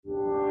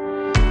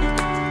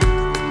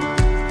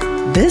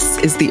This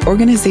is the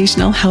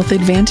Organizational Health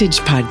Advantage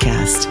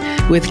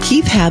podcast with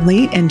Keith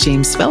Hadley and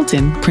James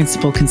Felton,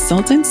 principal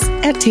consultants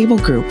at Table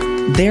Group.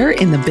 They're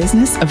in the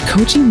business of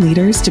coaching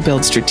leaders to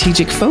build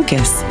strategic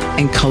focus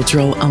and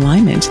cultural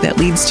alignment that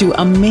leads to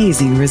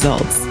amazing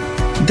results.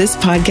 This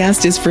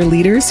podcast is for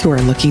leaders who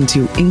are looking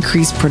to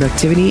increase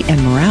productivity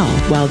and morale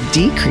while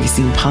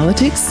decreasing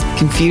politics,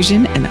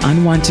 confusion, and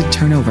unwanted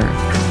turnover.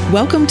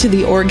 Welcome to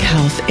the Org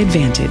Health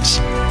Advantage.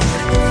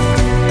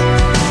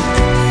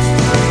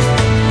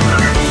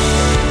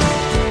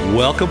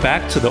 Welcome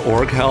back to the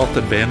Org Health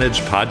Advantage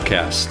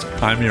podcast.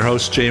 I'm your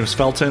host, James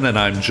Felton, and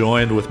I'm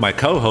joined with my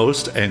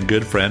co-host and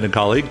good friend and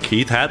colleague,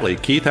 Keith Hadley.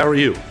 Keith, how are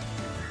you?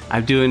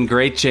 I'm doing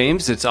great,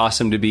 James. It's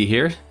awesome to be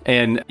here.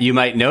 And you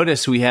might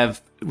notice we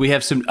have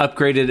some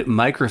upgraded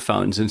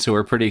microphones, and so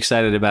we're pretty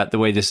excited about the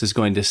way this is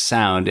going to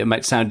sound. It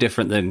might sound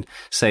different than,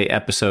 say,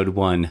 episode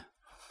 1.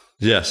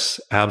 Yes,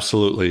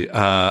 absolutely.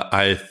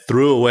 I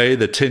threw away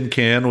the tin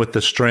can with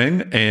the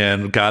string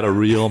and got a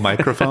real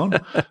microphone.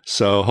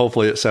 So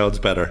hopefully it sounds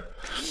better.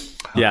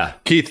 Yeah.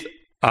 Keith,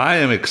 I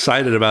am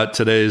excited about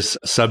today's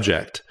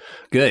subject.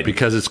 Good.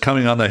 Because it's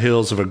coming on the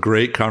heels of a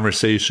great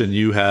conversation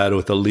you had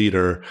with a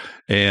leader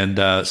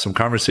and some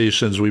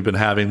conversations we've been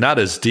having, not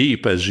as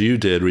deep as you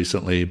did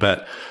recently,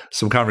 but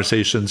some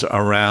conversations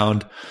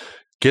around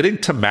getting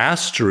to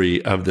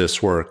mastery of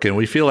this work. And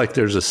we feel like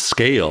there's a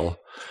scale.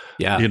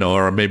 Yeah.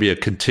 Or maybe a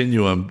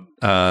continuum.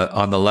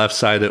 On the left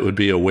side, it would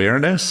be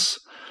awareness.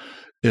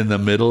 In the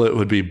middle, it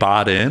would be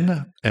bought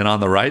in. And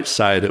on the right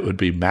side, it would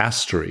be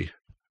mastery.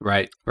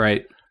 Right.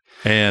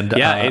 And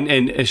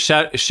and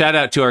shout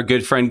out to our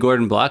good friend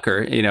Gordon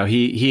Blocker.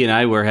 He and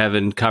I were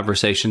having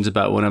conversations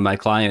about one of my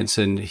clients,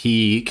 and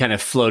he kind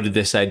of floated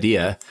this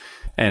idea.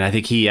 And I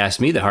think he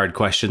asked me the hard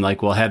question,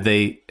 like, well, have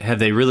they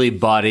really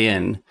bought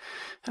in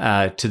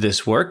to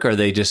this work? Or are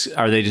they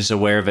just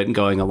aware of it and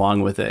going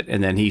along with it?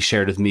 And then he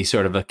shared with me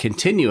sort of a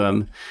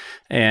continuum.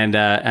 And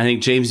I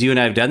think, James, you and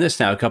I have done this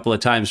now a couple of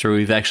times where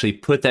we've actually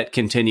put that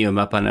continuum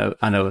up on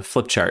a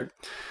flip chart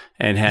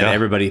and had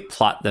everybody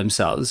plot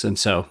themselves. And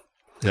so,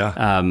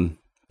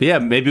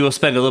 maybe we'll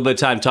spend a little bit of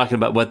time talking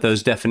about what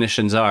those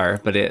definitions are.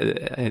 But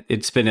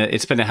it's been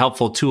a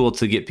helpful tool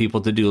to get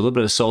people to do a little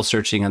bit of soul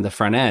searching on the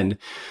front end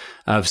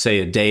of, say,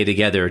 a day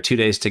together or 2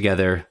 days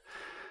together.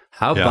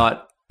 How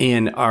bought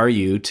in are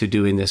you to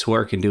doing this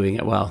work and doing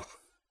it well?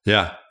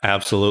 Yeah,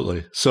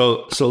 absolutely.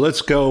 So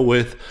let's go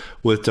with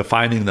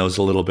defining those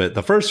a little bit.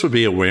 The first would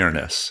be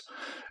awareness.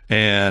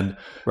 And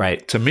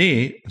to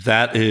me,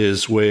 that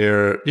is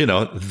where,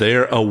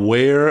 they're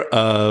aware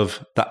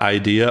of the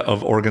idea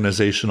of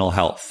organizational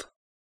health.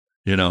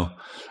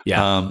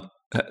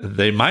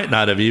 They might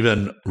not have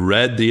even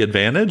read The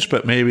Advantage,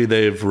 but maybe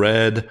they've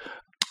read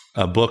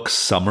a book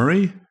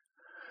summary.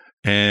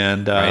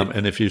 And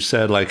and if you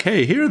said, like,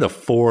 hey, here are the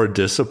 4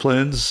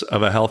 disciplines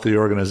of a healthy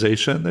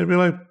organization, they'd be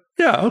like,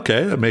 yeah,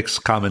 okay, that makes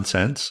common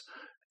sense.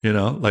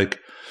 Like,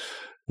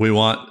 we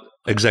want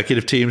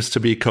executive teams to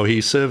be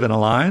cohesive and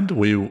aligned.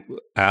 We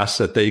ask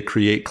that they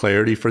create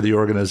clarity for the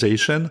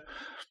organization.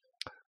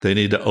 They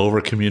need to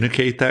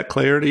over-communicate that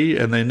clarity,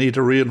 and they need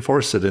to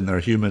reinforce it in their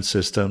human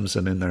systems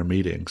and in their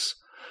meetings.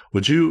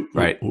 Would you?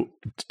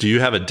 Do you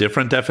have a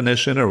different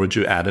definition, or would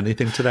you add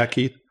anything to that,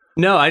 Keith?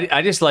 No,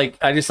 I just like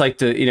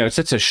to, it's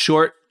such a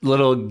short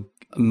little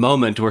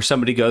moment where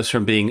somebody goes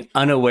from being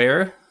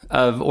unaware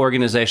of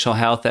organizational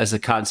health as a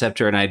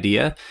concept or an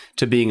idea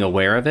to being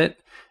aware of it.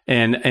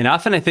 And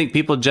often I think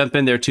people jump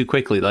in there too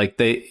quickly. Like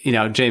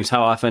James,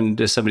 how often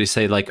does somebody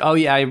say, like, oh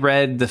yeah, I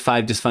read the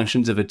 5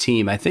 dysfunctions of a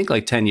team, I think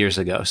like 10 years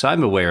ago, so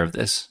I'm aware of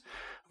this.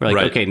 We're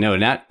like, okay, no,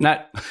 not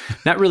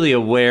really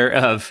aware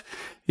of,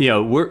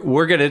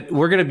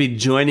 we're gonna be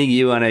joining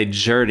you on a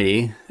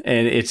journey,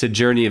 and it's a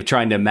journey of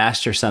trying to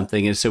master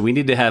something. And so we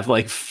need to have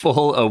like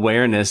full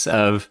awareness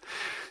of,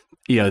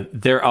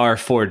 there are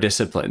 4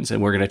 disciplines,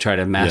 and we're going to try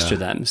to master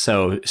them.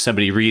 So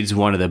somebody reads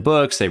one of the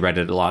books, they read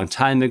it a long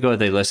time ago,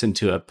 they listened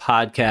to a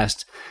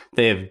podcast,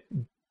 they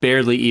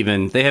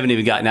haven't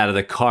even gotten out of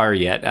the car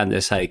yet on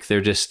this hike.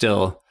 They're just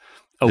still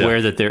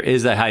aware that there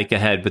is a hike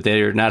ahead, but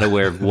they're not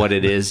aware of what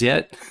it is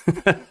yet.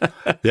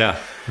 Yeah,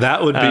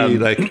 that would be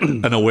like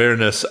an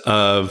awareness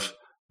of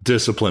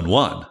discipline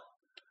 1,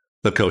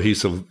 the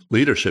cohesive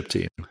leadership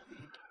team.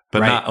 But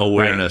not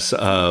awareness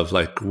of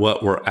like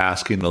what we're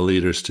asking the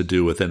leaders to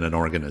do within an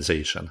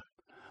organization.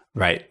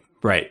 Right.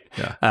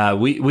 Yeah.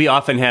 We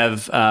often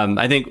have,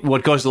 I think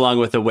what goes along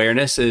with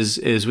awareness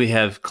is we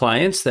have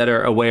clients that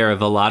are aware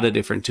of a lot of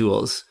different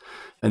tools,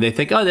 and they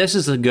think, oh, this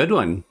is a good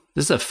one.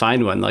 This is a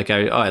fine one. Like,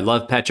 I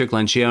love Patrick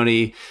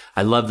Lencioni.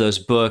 I love those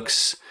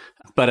books,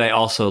 but I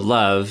also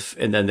love,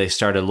 and then they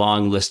start a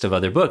long list of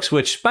other books,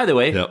 which, by the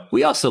way,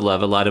 we also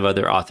love a lot of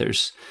other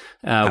authors.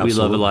 We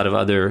love a lot of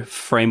other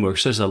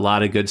frameworks. There's a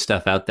lot of good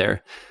stuff out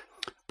there.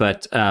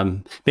 But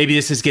maybe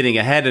this is getting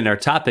ahead in our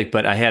topic,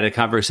 but I had a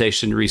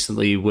conversation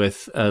recently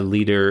with a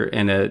leader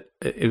and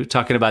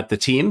talking about the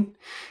team.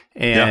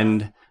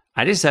 And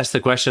I just asked the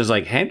question, I was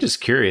like, hey, I'm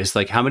just curious,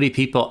 like, how many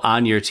people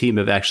on your team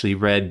have actually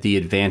read The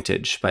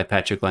Advantage by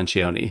Patrick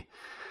Lencioni?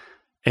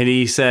 And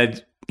he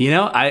said,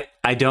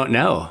 I don't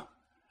know.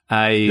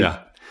 I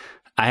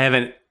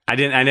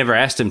never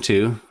asked them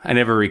to. I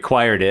never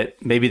required it.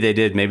 Maybe they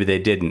did, maybe they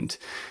didn't.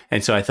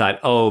 And so I thought,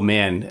 oh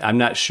man, I'm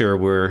not sure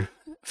we're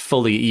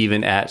fully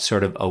even at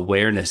sort of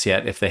awareness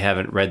yet if they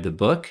haven't read the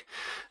book.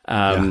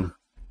 And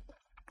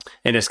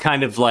it's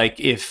kind of like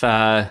if,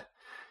 I'm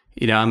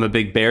a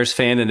big Bears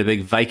fan and a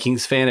big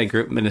Vikings fan. I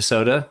grew up in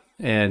Minnesota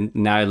and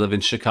now I live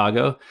in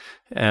Chicago.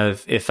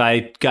 If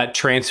I got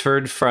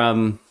transferred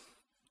from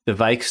the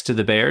Vikes to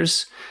the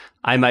Bears,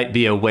 I might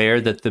be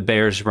aware that the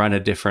Bears run a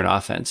different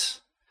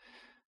offense.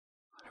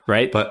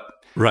 Right? But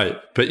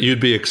you'd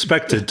be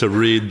expected to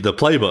read the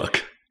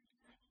playbook.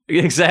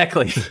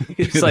 Exactly.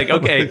 It's like,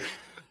 okay,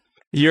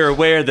 you're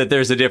aware that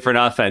there's a different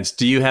offense.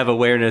 Do you have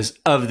awareness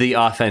of the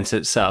offense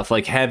itself?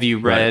 Like, have you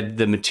read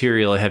the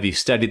material? Have you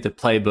studied the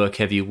playbook?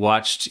 Have you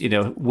watched,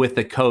 with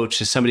the coach?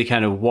 Has somebody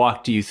kind of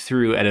walked you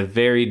through at a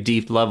very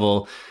deep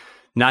level,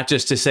 not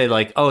just to say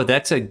like, oh,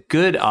 that's a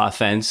good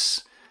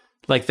offense,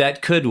 like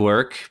that could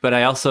work, but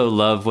I also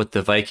love what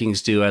the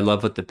Vikings do. I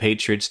love what the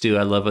Patriots do.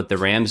 I love what the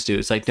Rams do.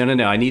 It's like, no.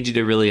 I need you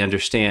to really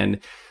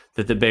understand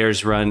that the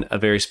Bears run a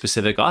very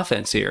specific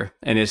offense here,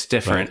 and it's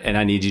different, and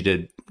I need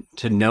you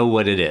to know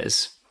what it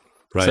is.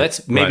 Right.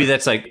 So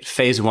that's like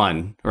phase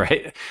one,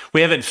 right?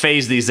 We haven't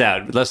phased these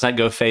out. Let's not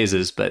go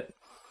phases, but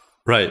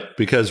right,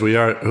 because we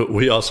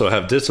also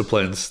have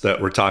disciplines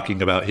that we're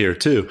talking about here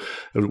too.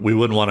 We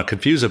wouldn't want to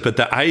confuse it, but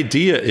the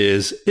idea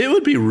is it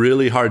would be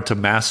really hard to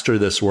master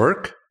this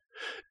work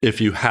if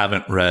you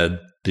haven't read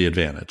The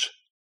Advantage.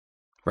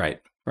 Right.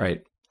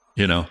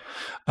 Now,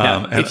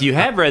 if you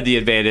have read The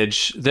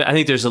Advantage, I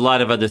think there's a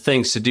lot of other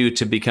things to do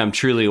to become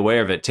truly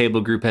aware of it.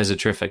 Table Group has a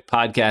terrific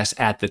podcast,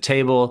 At the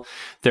Table.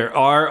 There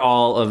are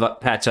all of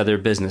Pat's other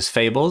business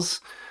fables.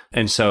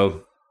 And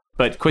so,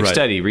 but quick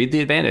study, read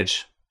The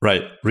Advantage.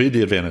 Right. Read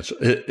The Advantage.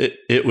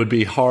 It would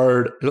be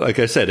hard. Like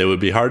I said, it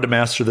would be hard to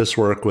master this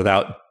work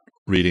without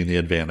reading The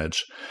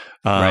Advantage.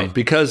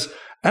 Because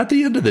at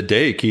the end of the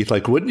day, Keith,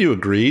 like, wouldn't you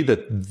agree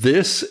that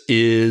this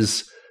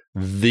is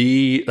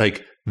the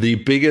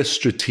biggest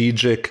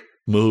strategic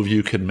move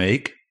you can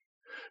make?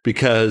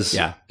 Because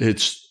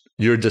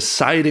you're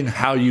deciding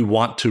how you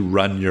want to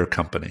run your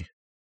company.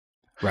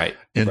 Right.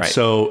 And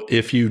so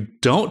if you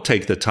don't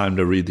take the time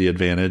to read The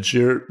Advantage,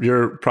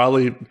 you're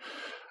probably,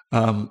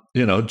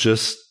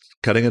 just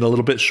cutting it a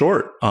little bit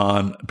short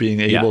on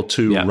being able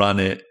to run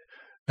it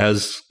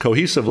as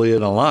cohesively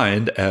and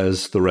aligned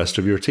as the rest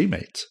of your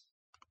teammates.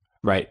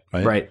 Right.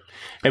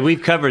 And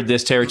we've covered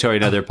this territory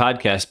in other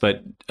podcasts,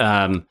 but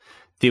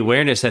the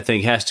awareness, I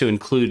think, has to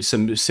include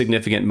some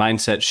significant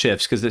mindset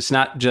shifts, because it's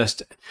not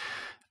just,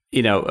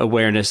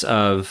 awareness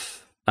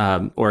of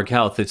org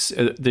health. It's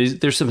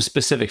there's some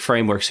specific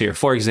frameworks here.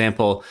 For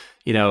example,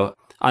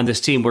 on this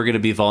team, we're going to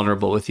be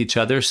vulnerable with each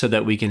other so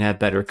that we can have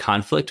better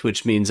conflict,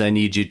 which means I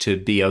need you to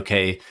be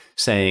okay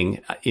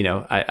saying,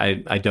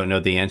 I don't know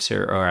the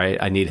answer, or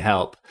I need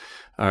help.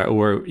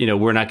 Or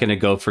we're not going to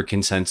go for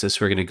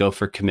consensus. We're going to go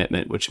for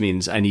commitment, which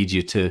means I need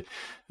you to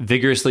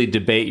vigorously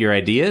debate your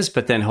ideas,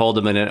 but then hold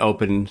them in an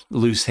open,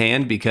 loose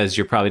hand, because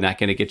you're probably not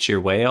going to get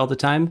your way all the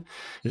time.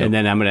 Yep. And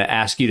then I'm going to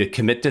ask you to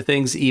commit to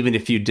things, even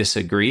if you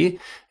disagree.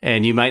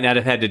 And you might not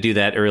have had to do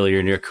that earlier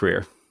in your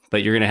career,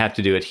 but you're going to have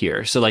to do it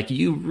here. So like,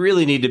 you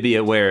really need to be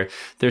aware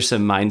there's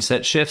some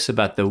mindset shifts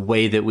about the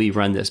way that we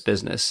run this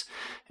business.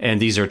 And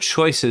these are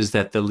choices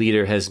that the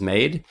leader has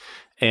made.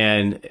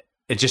 And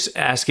it's just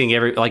asking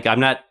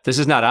this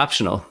is not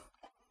optional.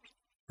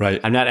 Right.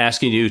 I'm not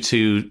asking you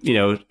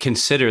to,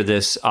 consider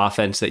this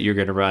offense that you're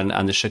going to run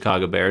on the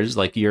Chicago Bears.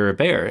 Like, you're a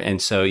Bear, and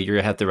so you're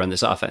going to have to run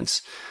this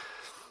offense.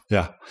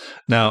 Yeah.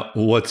 Now,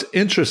 what's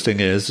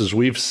interesting is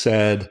we've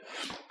said,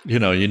 you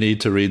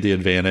need to read The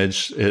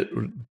Advantage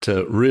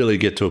to really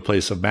get to a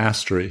place of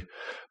mastery.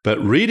 But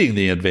reading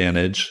The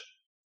Advantage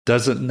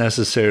doesn't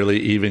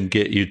necessarily even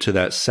get you to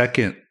that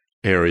second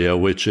area,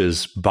 which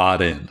is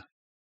bought in.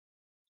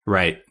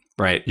 Right.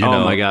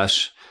 My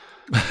gosh.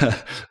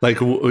 Like,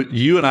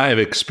 you and I have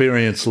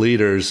experienced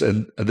leaders,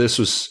 and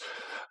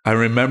I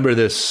remember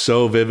this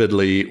so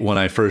vividly when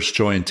I first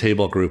joined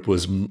Table Group,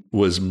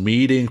 was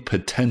meeting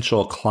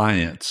potential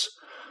clients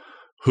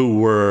who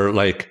were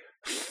like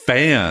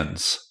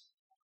fans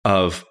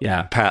of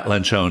Pat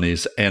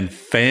Lencioni's and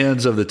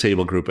fans of the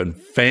Table Group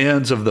and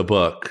fans of the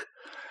book.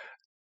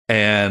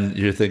 And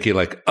you're thinking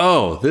like,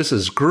 oh, this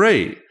is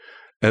great.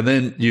 And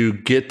then you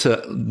get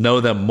to know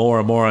them more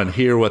and more and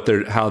hear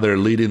how they're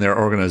leading their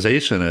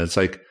organization. And it's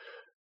like,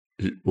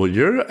 well,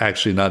 you're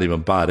actually not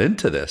even bought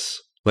into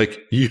this. Like,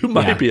 you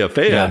might be a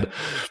fan,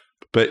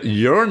 but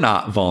you're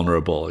not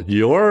vulnerable.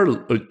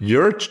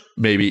 You're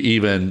maybe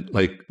even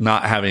like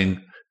not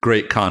having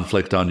great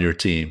conflict on your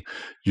team.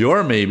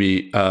 You're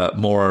maybe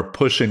more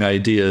pushing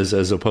ideas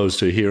as opposed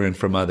to hearing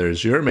from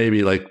others. You're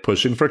maybe like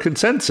pushing for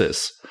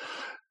consensus,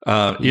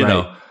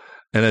 know.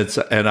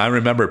 And I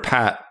remember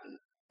Pat,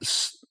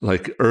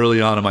 like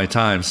early on in my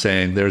time,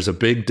 saying there's a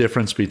big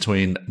difference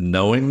between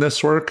knowing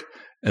this work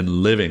and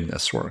living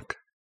this work.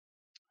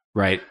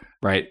 Right.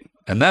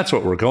 And that's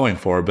what we're going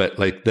for. But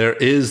like, there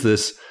is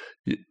this,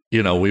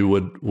 we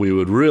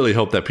would really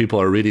hope that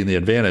people are reading The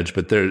Advantage,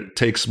 but there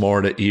takes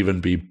more to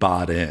even be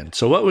bought in.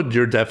 So what would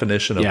your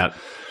definition of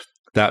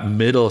that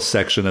middle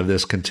section of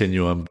this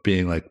continuum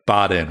being like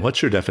bought in?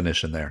 What's your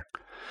definition there?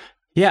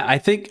 Yeah, I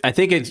think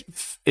it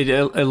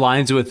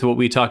aligns with what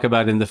we talk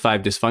about in the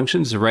 5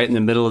 dysfunctions. Right in the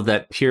middle of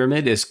that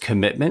pyramid is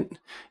commitment.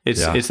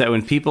 It's that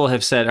when people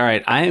have said, all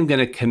right, I am going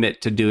to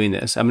commit to doing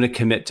this. I'm going to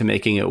commit to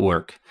making it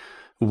work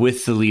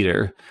with the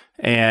leader.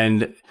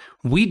 And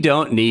we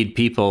don't need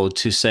people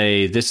to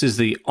say, this is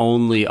the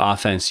only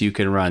offense you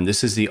can run.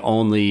 This is the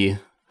only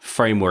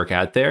framework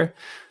out there.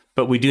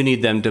 But we do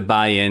need them to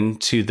buy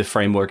into the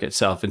framework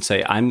itself and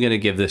say, I'm going to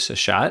give this a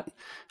shot.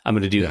 I'm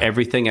going to do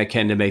everything I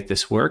can to make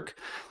this work.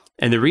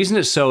 And the reason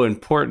it's so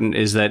important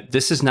is that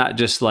this is not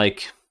just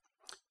like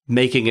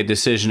making a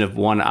decision of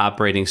one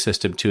operating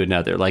system to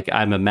another. Like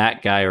I'm a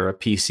Mac guy or a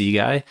PC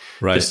guy.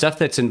 Right. The stuff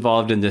that's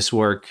involved in this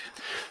work,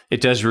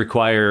 it does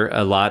require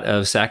a lot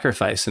of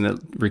sacrifice, and it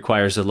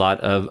requires a lot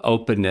of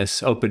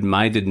openness,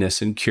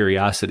 open-mindedness, and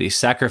curiosity.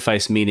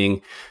 Sacrifice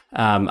meaning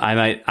I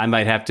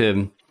might have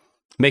to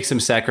make some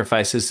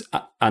sacrifices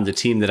on the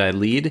team that I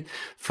lead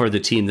for the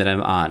team that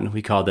I'm on.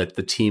 We call that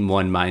the team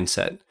one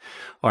mindset.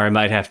 Or I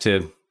might have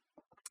to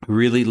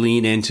really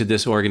lean into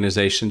this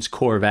organization's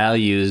core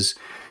values,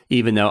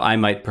 even though I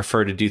might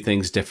prefer to do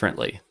things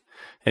differently.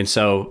 And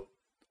so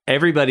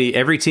every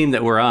team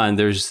that we're on,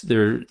 there's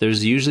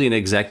usually an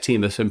exec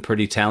team of some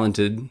pretty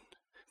talented,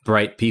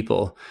 bright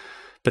people,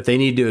 but they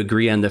need to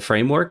agree on the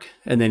framework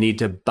and they need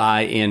to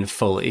buy in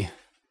fully.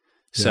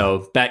 Yeah.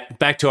 So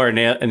back to our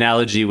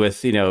analogy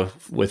with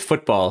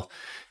football,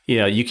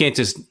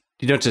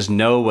 you don't just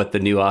know what the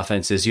new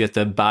offense is. You have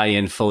to buy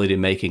in fully to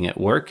making it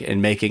work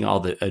and making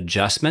all the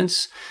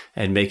adjustmts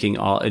and making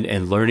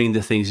and learning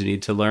the things you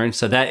need to learn.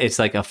 So that it's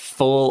like a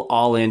full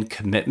all-in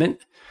commitment.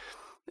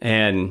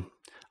 And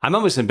I'm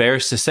almost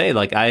embarrassed to say,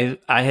 like I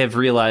have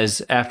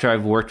realized after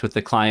I've worked with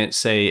the client,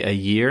 say a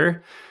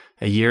year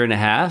and a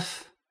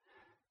half,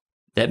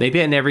 that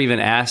maybe I never even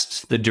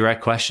asked the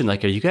direct question,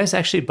 like, are you guys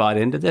actually bought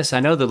into this?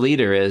 I know the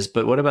leader is,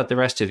 but what about the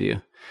rest of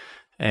you?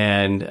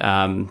 And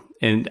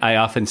I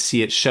often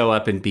see it show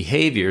up in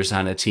behaviors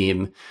on a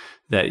team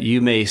that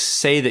you may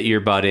say that you're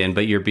bought in,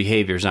 but your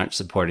behaviors aren't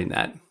supporting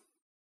that.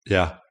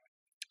 Yeah.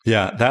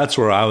 Yeah, that's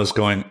where I was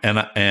going.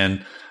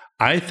 And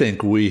I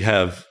think we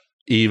have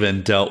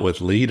even dealt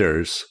with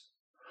leaders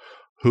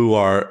who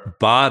are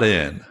bought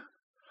in.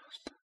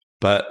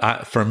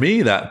 But for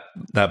me, that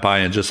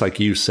buy-in, just like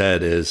you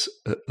said, is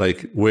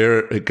like where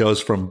it goes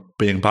from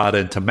being bought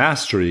into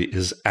mastery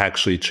is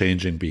actually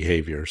changing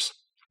behaviors.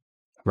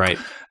 Right.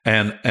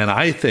 And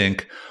I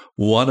think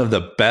one of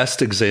the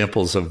best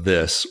examples of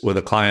this with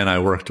a client I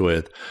worked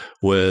with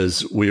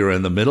was we were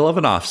in the middle of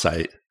an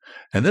offsite,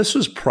 and this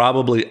was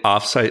probably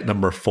offsite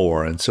number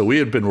 4. And so we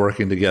had been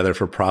working together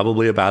for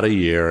probably about a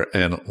year,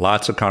 and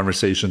lots of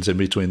conversations in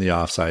between the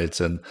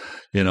offsites and,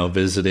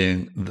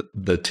 visiting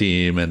the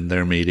team and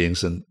their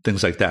meetings and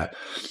things like that.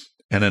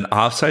 And in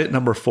offsite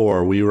number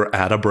 4, we were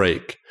at a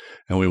break.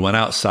 And we went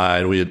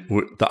outside.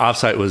 The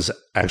offsite was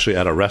actually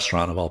at a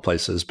restaurant of all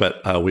places,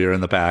 but we were in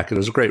the back. It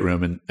was a great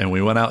room, and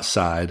we went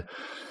outside,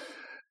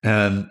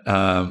 and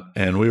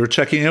we were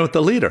checking in with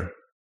the leader.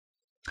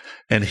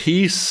 And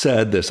he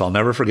said this, I'll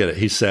never forget it.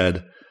 He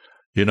said,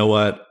 "You know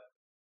what?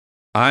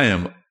 I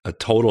am a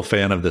total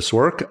fan of this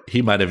work."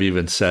 He might have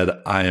even said,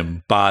 "I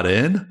am bought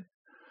in."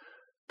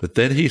 But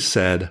then he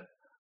said,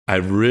 "I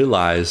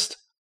realized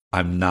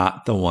I'm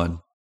not the one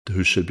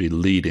who should be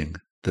leading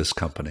this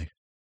company."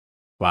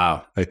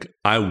 Wow. Like,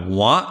 I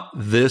want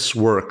this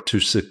work to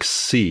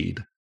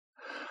succeed.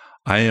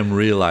 I am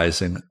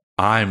realizing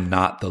I'm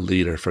not the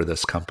leader for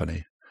this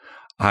company.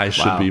 I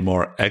should be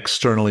more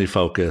externally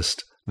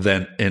focused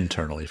than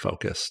internally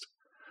focused.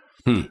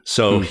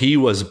 So he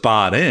was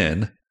bought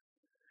in.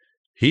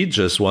 He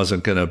just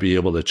wasn't going to be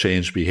able to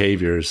change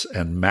behaviors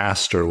and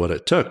master what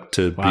it took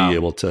to be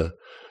able to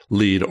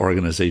lead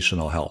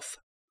organizational health.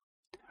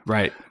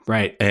 Right.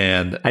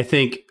 And I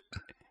think,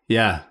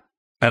 yeah.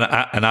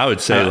 And I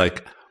would say,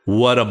 like,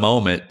 what a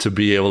moment to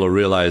be able to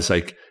realize,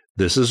 like,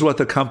 this is what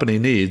the company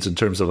needs in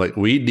terms of, like,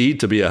 we need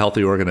to be a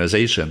healthy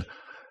organization.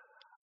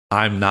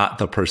 I'm not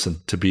the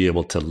person to be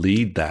able to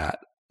lead that.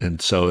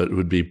 And so it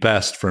would be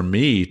best for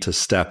me to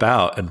step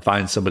out and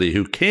find somebody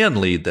who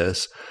can lead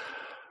this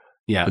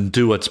and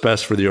do what's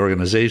best for the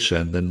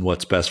organization than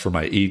what's best for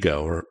my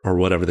ego or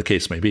whatever the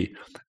case may be.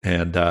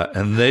 And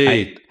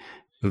they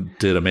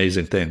did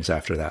amazing things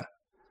after that.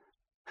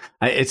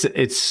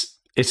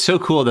 It's so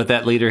cool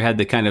that leader had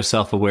the kind of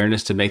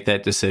self-awareness to make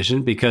that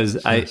decision, because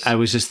I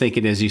was just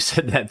thinking as you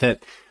said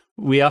that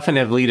we often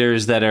have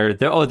leaders that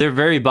they're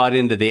very bought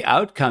into the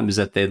outcomes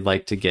that they'd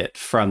like to get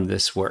from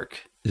this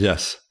work.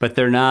 Yes. But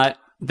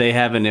they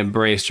haven't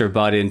embraced or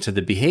bought into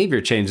the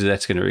behavior change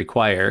that's going to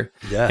require.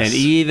 Yes. And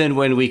even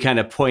when we kind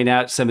of point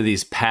out some of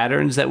these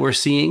patterns that we're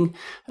seeing,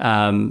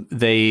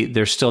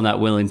 they're still not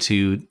willing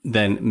to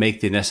then make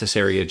the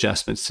necessary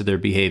adjustments to their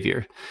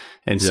behavior.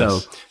 And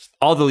so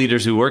all the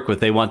leaders we work with,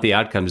 they want the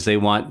outcomes. They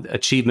want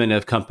achievement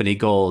of company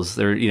goals.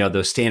 They're,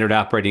 those standard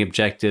operating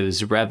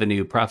objectives,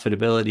 revenue,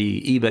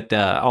 profitability,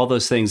 EBITDA, all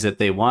those things that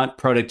they want,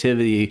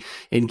 productivity,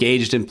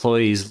 engaged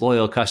employees,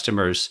 loyal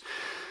customers.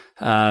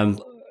 A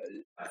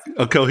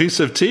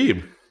cohesive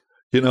team,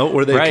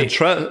 where they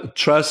can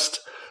trust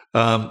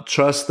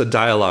the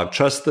dialogue,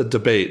 trust the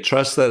debate,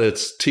 trust that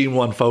it's team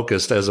one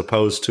focused as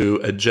opposed to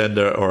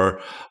agenda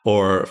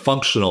or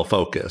functional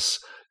focus,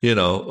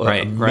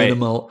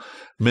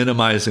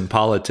 minimizing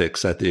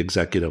politics at the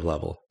executive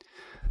level.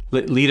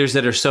 Leaders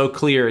that are so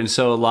clear and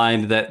so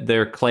aligned that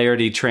their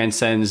clarity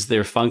transcends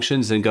their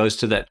functions and goes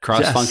to that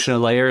cross-functional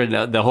layer,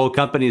 and the whole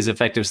company is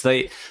effective.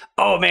 So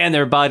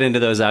they're bought into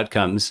those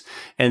outcomes.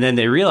 And then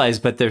they realize,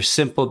 but there's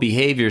simple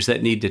behaviors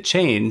that need to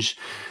change.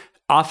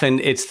 Often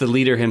it's the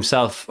leader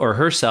himself or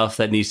herself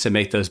that needs to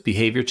make those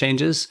behavior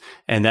changes.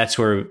 And that's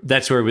where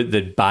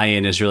the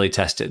buy-in is really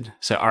tested.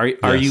 So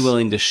are you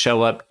willing to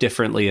show up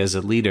differently as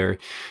a leader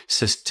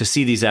to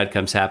see these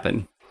outcomes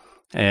happen?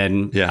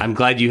 And I'm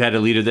glad you had a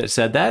leader that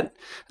said that.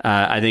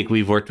 I think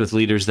we've worked with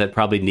leaders that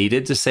probably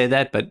needed to say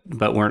that, but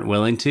weren't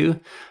willing to.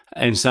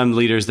 And some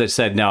leaders that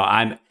said, no,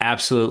 I'm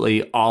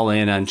absolutely all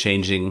in on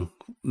changing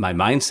my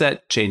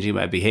mindset, changing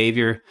my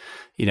behavior.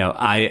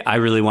 I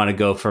really want to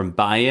go from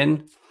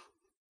buy-in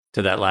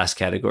to that last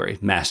category,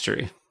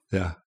 mastery.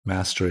 Yeah,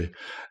 mastery.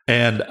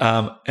 And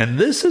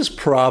this is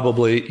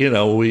probably,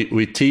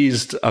 we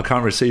teased a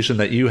conversation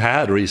that you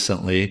had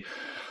recently,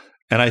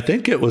 and I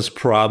think it was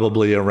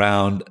probably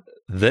around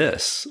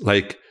this.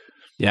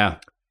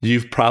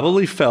 You've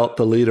probably felt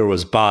the leader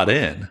was bought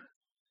in,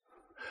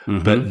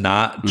 but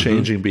not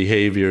changing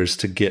behaviors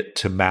to get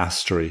to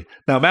mastery.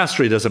 Now,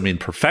 mastery doesn't mean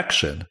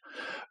perfection,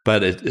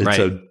 but it's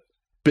a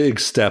big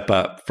step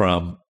up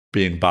from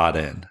being bought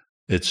in.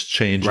 It's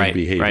changing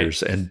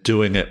behaviors and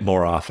doing it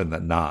more often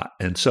than not.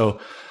 And so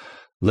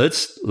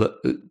let's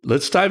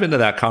dive into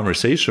that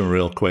conversation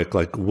real quick.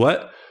 Like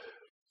what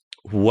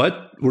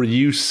were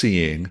you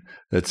seeing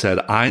that said,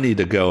 I need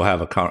to go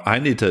have I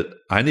need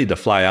to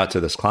fly out to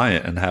this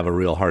client and have a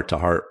real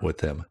heart-to-heart with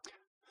him?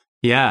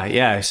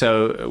 Yeah.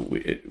 So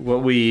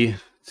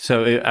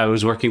I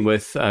was working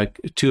with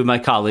two of my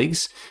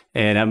colleagues,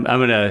 and I'm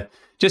going to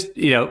just,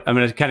 I'm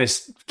going to kind of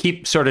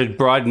keep sort of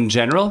broad and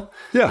general,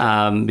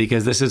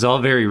 because this is all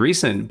very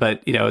recent.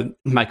 But,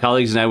 my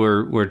colleagues and I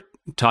were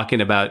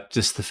talking about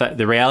just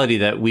the reality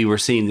that we were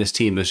seeing this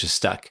team was just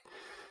stuck.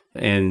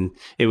 And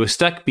it was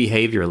stuck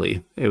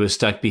behaviorally. It was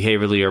stuck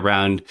behaviorally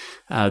around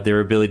their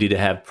ability to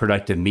have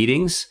productive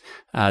meetings,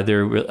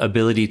 their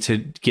ability to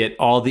get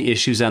all the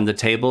issues on the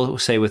table,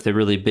 say with a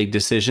really big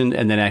decision,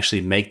 and then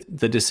actually make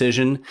the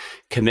decision,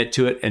 commit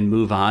to it, and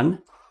move on.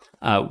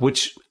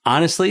 Which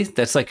honestly,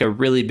 that's like a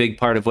really big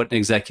part of what an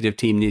executive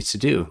team needs to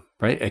do,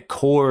 right? A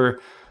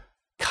core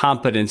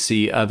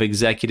competency of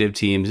executive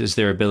teams is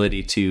their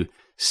ability to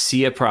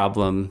see a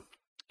problem,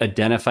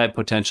 identify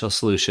potential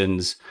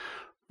solutions,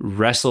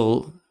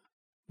 wrestle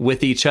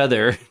with each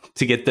other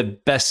to get the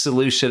best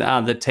solution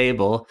on the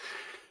table,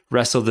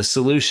 wrestle the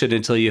solution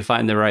until you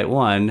find the right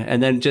one,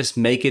 and then just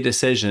make a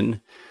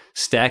decision,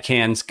 stack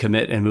hands,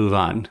 commit, and move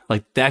on.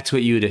 Like that's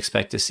what you would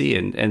expect to see.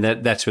 And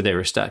that's where they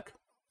were stuck.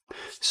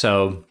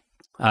 So,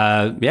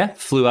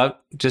 flew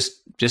out,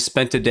 just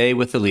spent a day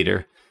with the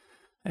leader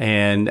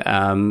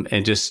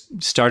and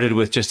just started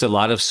with just a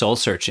lot of soul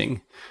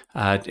searching,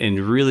 and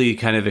really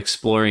kind of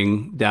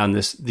exploring down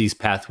these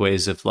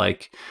pathways of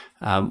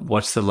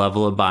what's the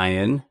level of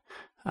buy-in,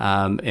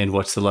 and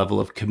what's the level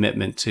of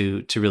commitment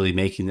to really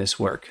making this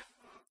work.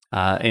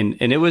 And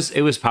it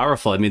was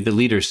powerful. I mean, the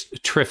leader's a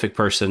terrific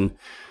person,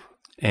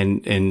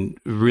 and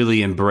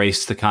really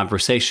embraced the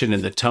conversation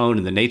and the tone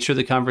and the nature of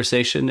the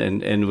conversation,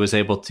 and was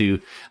able to,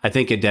 I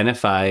think,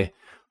 identify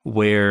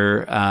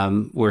where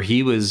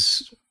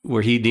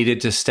he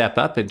needed to step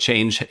up and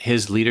change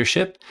his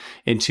leadership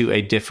into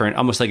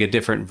almost like a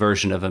different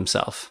version of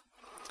himself.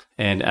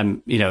 And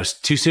I'm, it's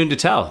too soon to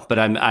tell, but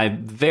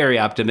I'm very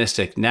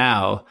optimistic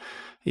now,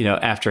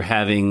 after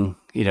having,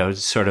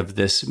 sort of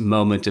this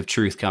moment of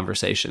truth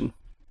conversation.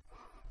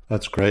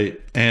 That's great.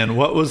 And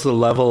what was the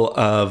level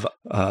of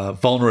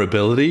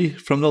vulnerability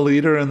from the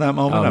leader in that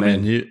moment? Oh,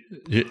 man.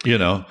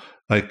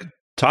 mean,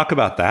 talk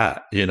about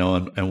that,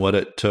 and what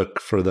it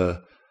took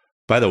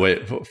by the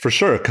way, for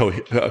sure,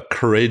 a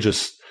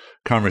courageous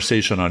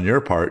conversation on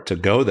your part to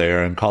go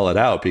there and call it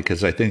out,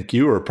 because I think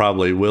you were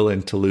probably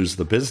willing to lose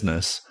the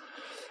business.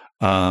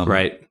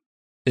 Right.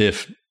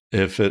 If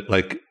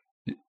it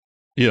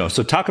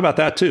so talk about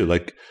that too.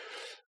 Like,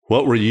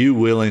 what were you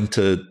willing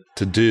to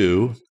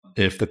do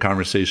if the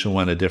conversation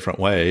went a different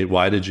way?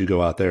 Why did you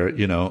go out there,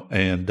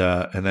 and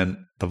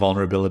then the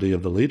vulnerability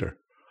of the leader?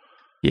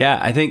 Yeah,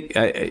 I think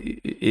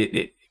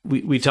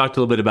we talked a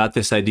little bit about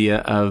this idea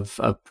of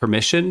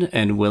permission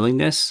and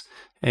willingness,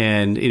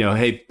 and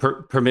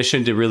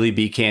permission to really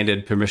be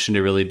candid, permission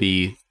to really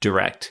be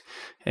direct,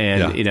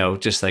 and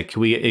just like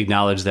we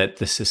acknowledge that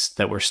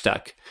that we're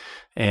stuck,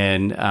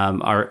 and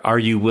are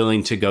you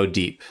willing to go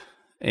deep,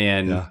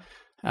 and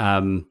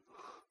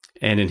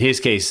And in his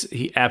case,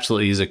 he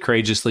absolutely is a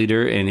courageous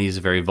leader, and he's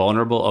a very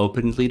vulnerable,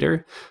 open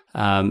leader,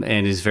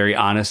 and is very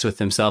honest with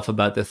himself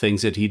about the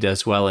things that he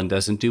does well and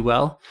doesn't do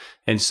well.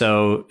 And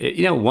so,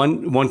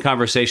 one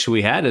conversation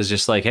we had is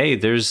just like, hey,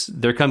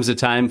 there comes a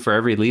time for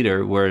every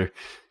leader where,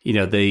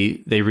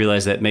 they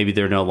realize that maybe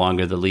they're no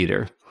longer the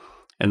leader,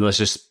 and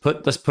let's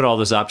put all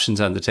those options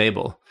on the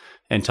table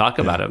and talk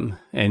about them.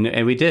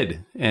 And we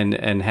did,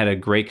 and had a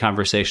great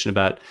conversation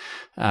about,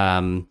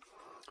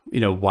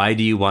 why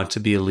do you want to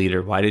be a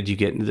leader? Why did you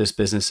get into this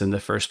business in the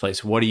first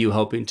place? What are you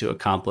hoping to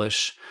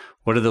accomplish?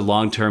 What are the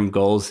long-term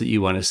goals that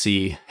you want to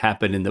see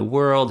happen in the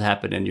world,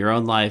 happen in your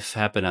own life,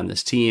 happen on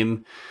this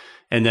team?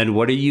 And then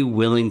what are you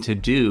willing to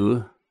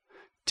do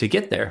to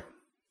get there?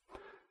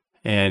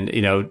 And,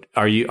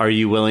 are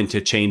you willing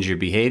to change your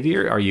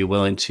behavior? Are you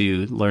willing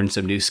to learn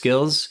some new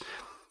skills?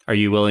 Are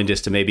you willing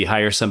just to maybe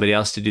hire somebody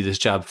else to do this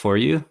job for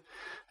you?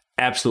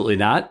 Absolutely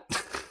not.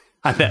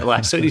 On that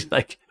last one, he's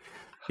like,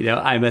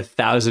 I'm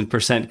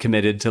 1,000%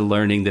 committed to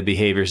learning the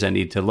behaviors I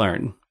need to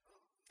learn,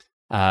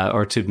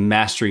 or to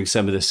mastering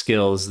some of the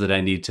skills that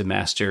I need to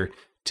master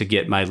to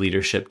get my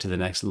leadership to the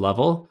next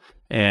level.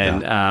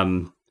 And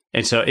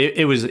so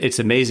it's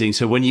amazing.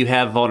 So when you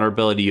have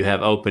vulnerability, you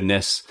have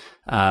openness,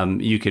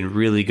 you can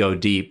really go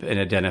deep and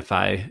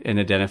identify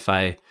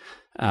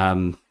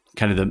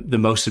kind of the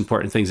most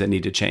important things that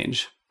need to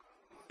change.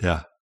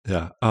 Yeah.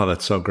 Yeah. Oh,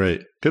 that's so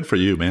great. Good for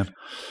you, man.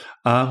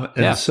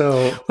 And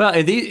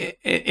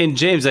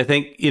James, I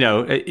think,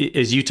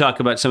 as you talk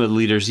about some of the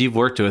leaders you've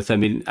worked with, I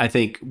mean, I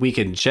think we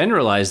can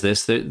generalize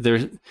this.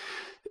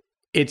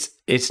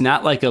 It's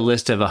not like a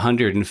list of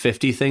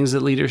 150 things that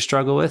leaders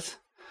struggle with.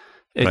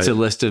 It's a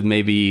list of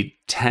maybe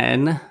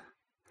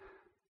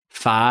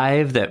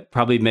 5 that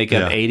probably make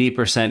up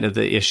 80% of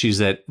the issues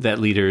that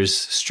leaders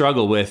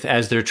struggle with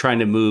as they're trying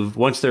to move,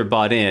 once they're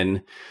bought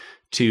in,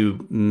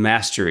 to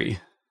mastery.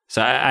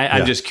 So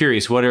I'm just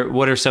curious, what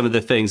are some of the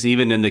things,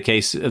 even in the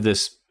case of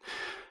this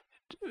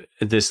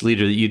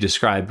leader that you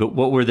described, but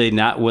what were they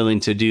not willing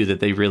to do that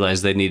they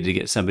realized they needed to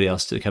get somebody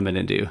else to come in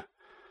and do?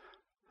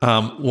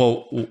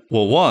 Well,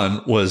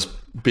 one was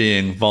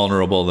being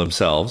vulnerable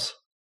themselves,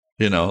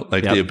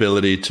 the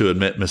ability to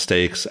admit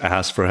mistakes,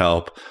 ask for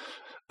help,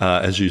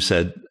 as you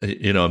said,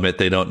 admit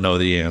they don't know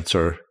the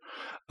answer,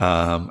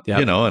 and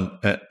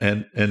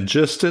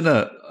just in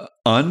a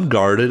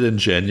unguarded and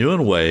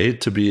genuine way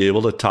to be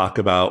able to talk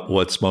about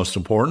what's most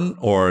important,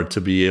 or to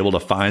be able to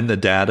find the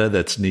data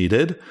that's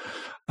needed.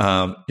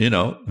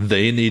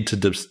 They need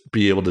to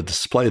be able to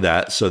display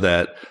that so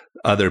that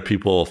other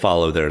people will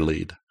follow their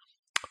lead.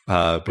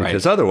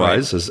 Because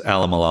otherwise, as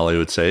Alan Mulally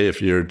would say, if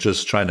you're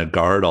just trying to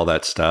guard all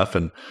that stuff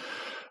and,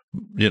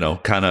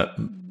 kind of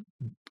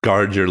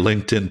guard your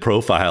LinkedIn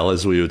profile,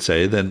 as we would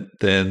say, then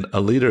a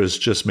leader is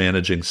just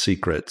managing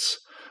secrets,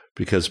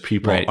 because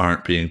people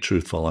aren't being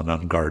truthful and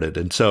unguarded.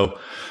 And so,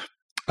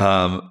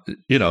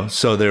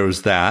 so there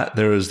was that.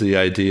 There was the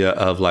idea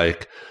of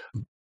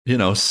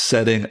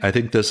setting, I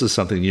think this is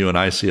something you and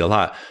I see a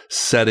lot,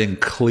 setting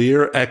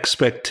clear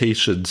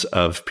expectations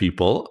of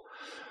people,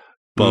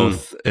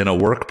 both in a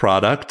work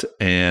product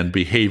and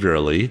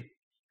behaviorally,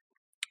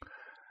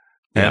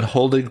 and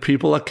holding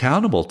people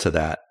accountable to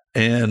that.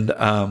 And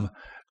I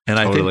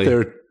think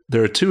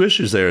there are 2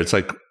 issues there. It's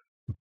like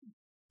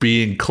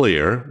being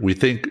clear. We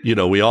think,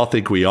 we all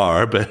think we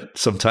are, but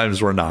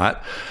sometimes we're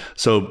not.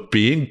 So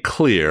being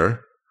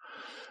clear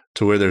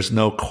to where there's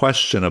no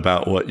question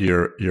about what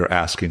you're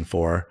asking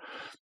for.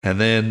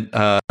 And then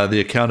the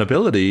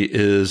accountability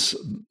is,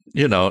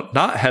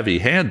 not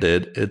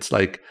heavy-handed. It's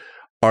like,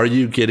 are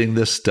you getting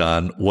this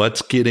done?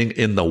 What's getting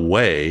in the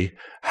way?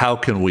 How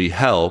can we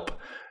help?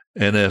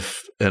 And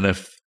if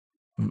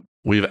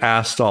we've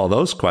asked all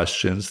those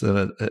questions,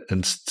 then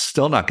and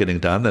still not getting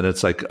done, then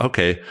it's like,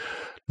 okay,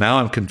 now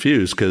I'm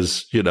confused,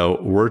 because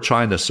we're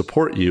trying to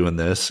support you in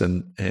this,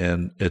 and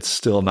it's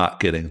still not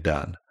getting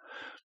done.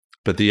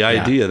 But the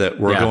idea that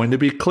we're going to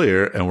be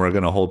clear and we're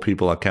going to hold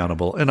people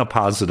accountable in a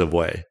positive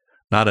way,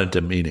 not a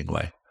demeaning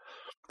way.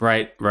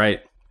 Right.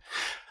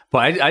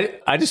 Well,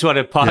 I just want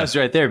to pause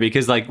right there,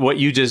 because what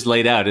you just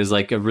laid out is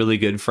a really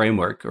good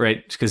framework,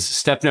 right? Because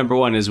step number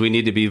 1 is we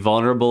need to be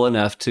vulnerable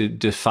enough to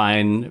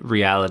define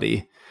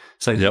reality.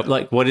 So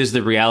what is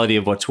the reality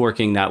of what's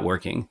working, not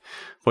working?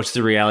 What's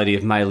the reality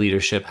of my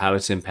leadership, how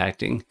it's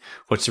impacting?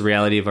 What's the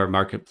reality of our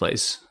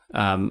marketplace?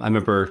 I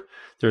remember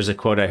there's a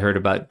quote I heard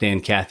about Dan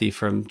Cathy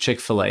from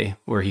Chick-fil-A,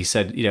 where he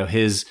said,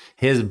 his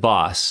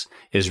boss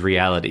is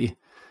reality.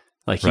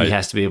 He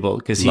has to be able,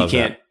 because he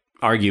can't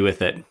argue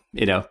with it,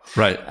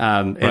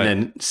 And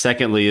then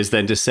secondly is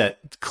then to set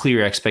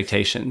clear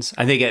expectations.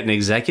 I think at an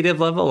executive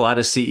level, a lot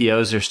of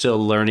CEOs are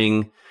still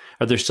learning,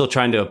 or they're still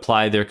trying to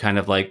apply their kind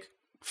of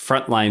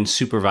frontline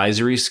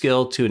supervisory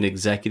skill to an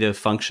executive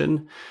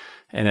function.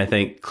 And I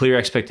think clear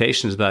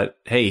expectations about,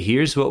 hey,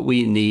 here's what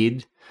we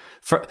need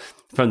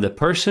from the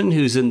person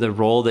who's in the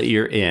role that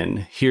you're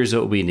in. Here's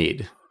what we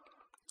need.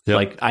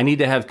 I need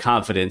to have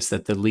confidence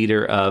that the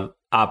leader of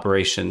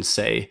operations,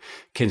 say,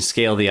 can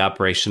scale the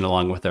operation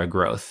along with our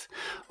growth.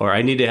 Or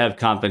I need to have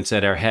confidence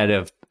that our head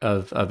of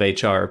of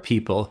HR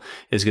people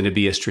is going to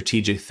be a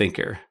strategic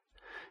thinker.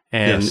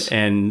 And Yes.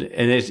 and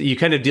you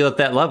kind of deal at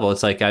that level.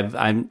 It's like I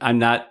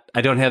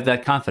don't have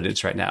that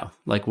confidence right now.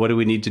 Like, what do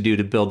we need to do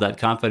to build that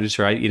confidence?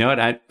 Right? You know what?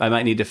 I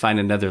might need to find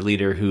another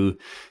leader who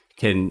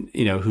can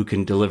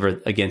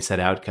deliver against that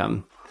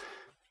outcome.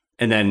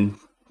 And then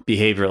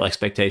behavioral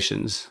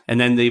expectations, and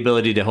then the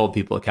ability to hold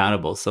people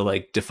accountable. So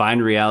like define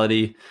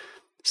reality,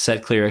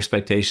 set clear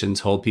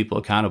expectations, hold people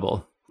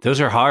accountable. Those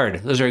are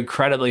hard. Those are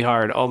incredibly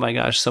hard. Oh my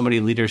gosh, so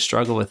many leaders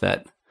struggle with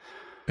that.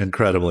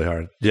 Incredibly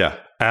hard. Yeah,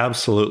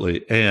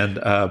 absolutely. And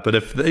but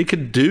if they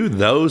could do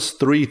those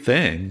three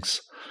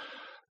things,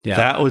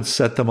 that would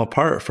set them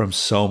apart from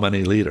so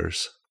many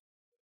leaders.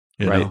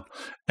 You know?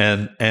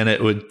 And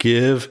it would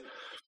give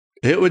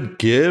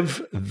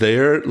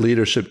their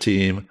leadership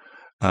team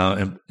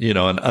and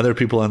other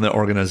people in the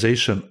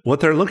organization what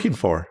they're looking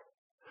for.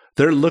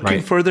 They're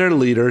looking for their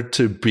leader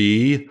to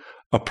be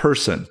a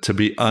person, to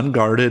be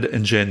unguarded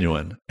and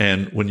genuine.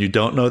 And when you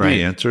don't know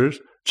the answers,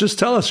 just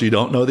tell us you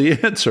don't know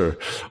the answer.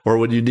 Or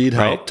when you need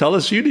help, tell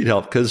us you need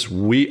help, because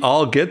we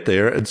all get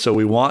there. And so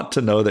we want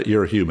to know that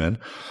you're human.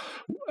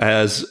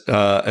 As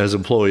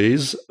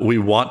employees, we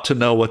want to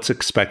know what's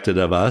expected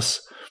of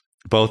us,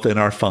 both in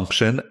our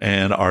function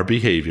and our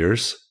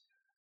behaviors.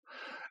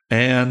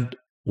 And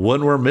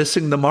when we're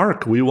missing the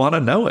mark, we want to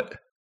know it.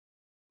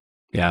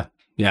 Yeah.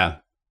 Yeah.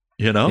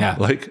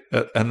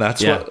 And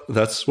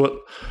that's what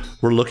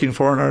we're looking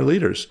for in our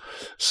leaders.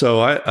 So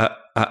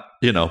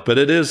but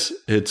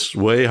it's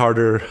way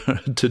harder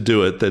to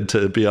do it than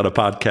to be on a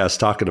podcast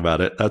talking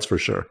about it. That's for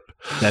sure.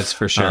 That's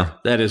for sure.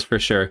 That is for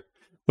sure.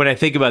 When I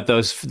think about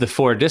the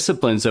 4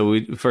 disciplines that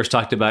we first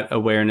talked about,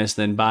 awareness,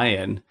 then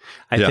buy-in,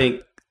 I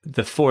think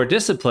the 4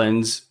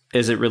 disciplines,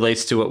 as it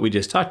relates to what we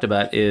just talked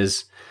about,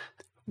 is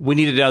we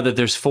need to know that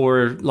there's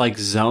 4 like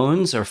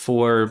zones or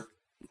 4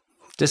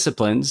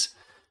 disciplines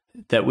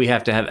that we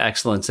have to have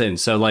excellence in.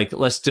 So like,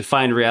 let's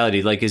define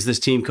reality. Like, is this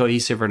team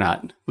cohesive or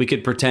not? We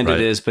could pretend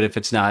it is, but if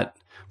it's not,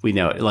 we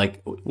know it.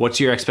 Like, what's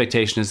your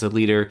expectation as a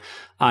leader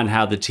on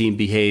how the team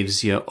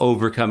behaves,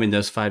 overcoming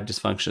those 5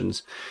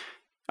 dysfunctions?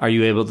 Are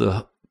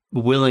you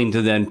willing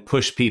to then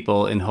push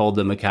people and hold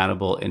them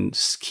accountable and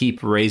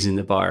keep raising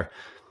the bar?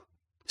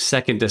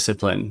 Second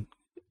discipline,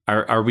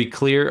 are we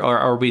clear or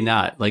are we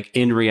not? Like,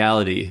 in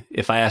reality,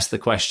 if I ask the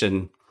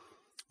question,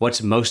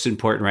 what's most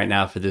important right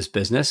now for this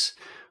business?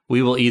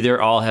 We will either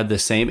all have the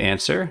same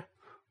answer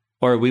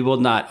or we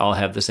will not all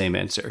have the same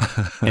answer.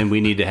 And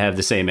we need to have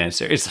the same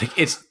answer. It's like,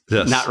 it's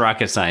not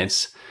rocket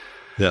science.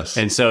 Yes.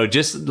 And so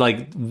just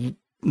like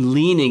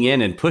leaning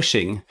in and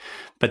pushing,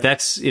 but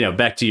that's,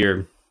 back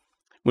to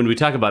when we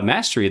talk about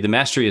mastery, the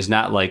mastery is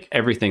not like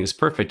everything is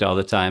perfect all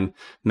the time.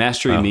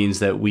 Mastery means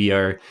that we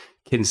are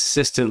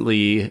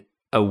consistently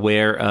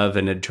aware of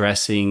and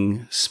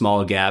addressing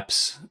small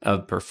gaps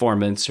of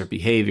performance or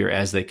behavior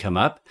as they come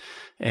up.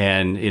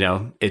 And,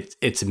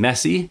 it's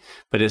messy,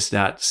 but it's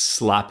not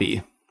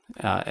sloppy,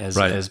 as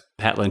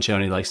Pat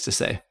Lencioni likes to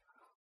say.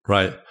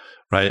 Right.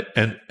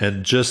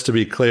 And just to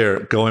be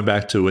clear, going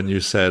back to when you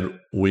said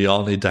we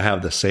all need to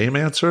have the same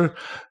answer,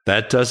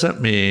 that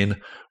doesn't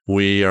mean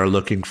we are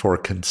looking for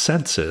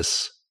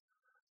consensus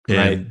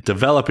in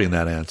developing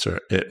that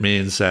answer. It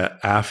means that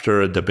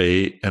after a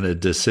debate and a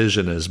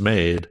decision is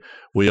made,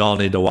 we all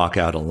need to walk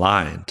out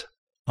aligned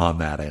on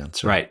that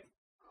answer. Right.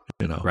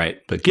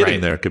 But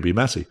getting there could be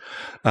messy.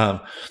 And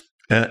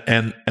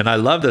I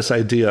love this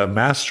idea of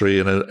mastery.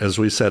 And as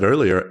we said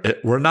earlier,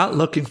 we're not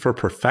looking for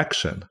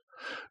perfection,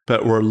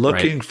 but we're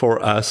looking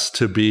for us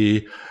to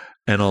be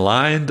an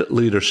aligned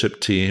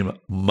leadership team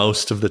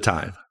most of the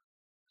time.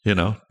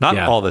 Not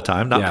all the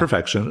time, not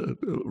perfection.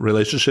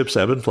 Relationships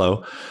ebb and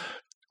flow.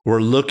 We're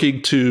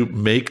looking to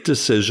make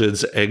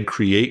decisions and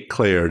create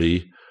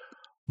clarity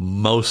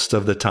most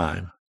of the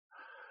time.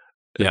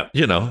 Yeah.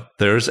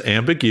 There's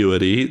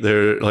ambiguity.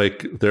 There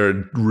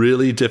are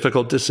really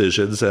difficult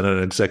decisions that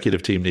an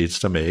executive team needs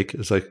to make.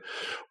 It's like,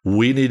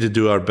 we need to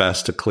do our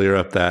best to clear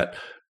up that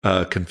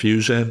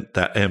confusion,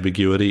 that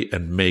ambiguity,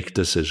 and make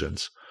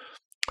decisions.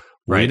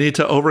 We need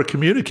to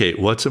over-communicate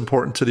what's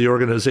important to the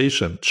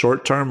organization,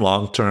 short-term,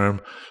 long-term,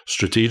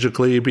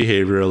 strategically,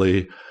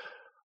 behaviorally.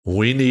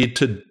 We need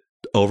to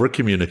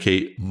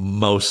over-communicate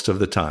most of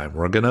the time.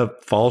 We're going to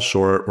fall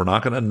short. We're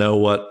not going to know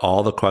what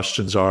all the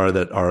questions are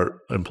that our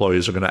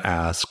employees are going to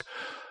ask,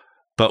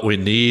 but we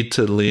need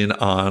to lean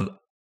on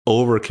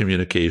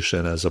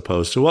over-communication as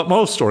opposed to what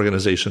most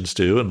organizations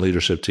do and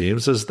leadership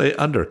teams is they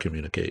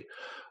under-communicate.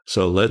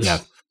 So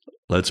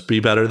let's be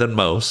better than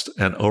most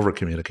and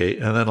over-communicate.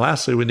 And then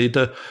lastly, we need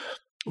to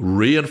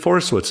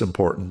reinforce what's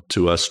important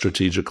to us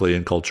strategically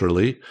and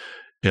culturally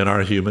in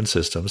our human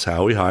systems,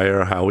 how we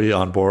hire, how we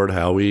onboard,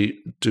 how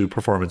we do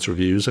performance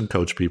reviews and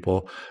coach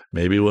people,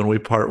 maybe when we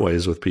part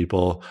ways with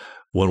people,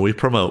 when we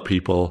promote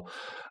people,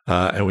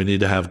 and we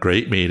need to have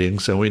great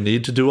meetings, and we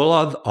need to do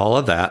all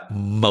of that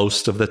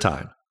most of the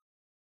time.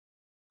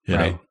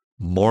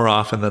 More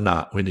often than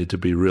not, we need to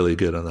be really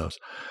good on those.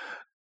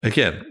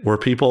 Again, we're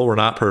people, we're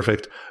not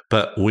perfect,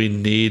 but we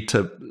need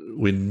to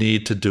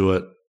do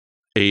it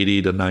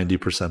 80 to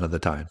 90% of the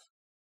time.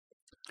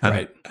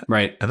 And,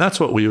 right. And that's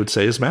what we would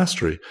say is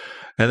mastery.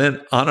 And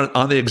then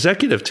on the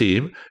executive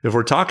team, if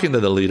we're talking to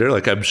the leader,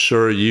 like I'm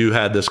sure you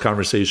had this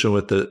conversation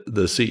with the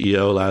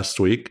CEO last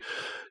week,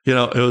 it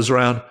was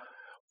around,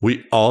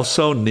 we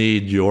also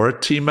need your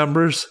team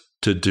members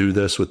to do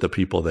this with the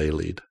people they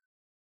lead.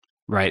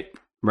 Right.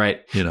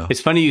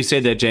 It's funny you say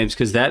that, James,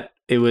 because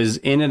it was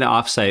in an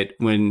offsite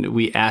when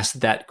we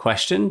asked that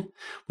question.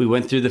 We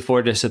went through the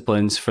 4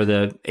 disciplines for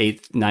the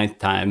 8th, 9th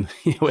time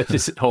with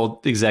this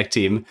whole exec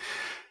team.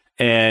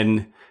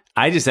 And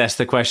I just asked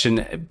the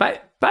question,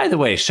 by the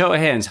way, show of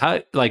hands,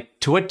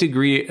 to what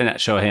degree,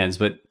 not show of hands,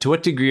 but to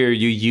what degree are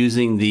you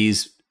using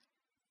these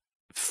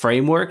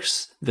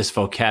frameworks, this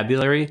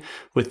vocabulary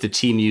with the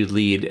team you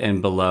lead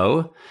and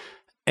below?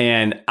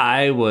 And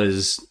I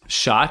was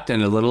shocked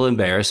and a little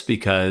embarrassed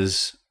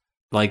because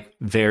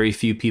very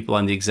few people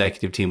on the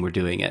executive team were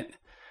doing it.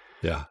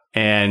 Yeah.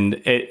 And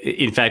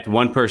in fact,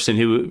 one person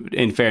who,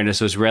 in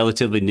fairness, was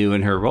relatively new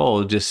in her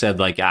role just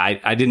said,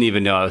 I didn't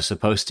even know I was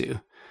supposed to.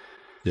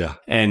 Yeah.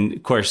 And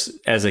of course,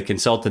 as a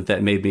consultant,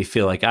 that made me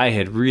feel like I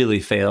had really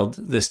failed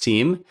this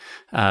team.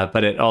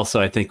 But it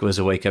also, I think, was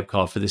a wake-up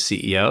call for the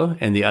CEO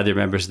and the other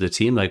members of the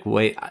team.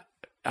 Wait,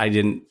 I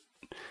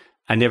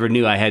never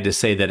knew I had to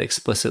say that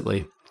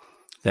explicitly.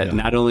 That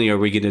not only are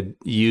we going to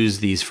use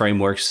these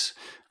frameworks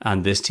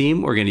on this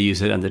team, we're going to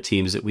use it on the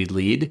teams that we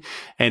lead.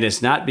 And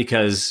it's not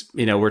because,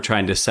 we're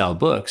trying to sell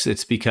books.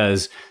 It's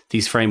because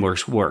these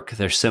frameworks work.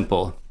 They're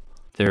simple.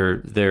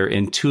 They're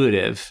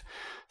intuitive.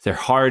 They're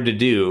hard to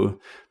do,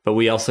 but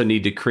we also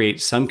need to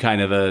create some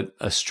kind of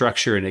a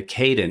structure and a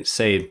cadence.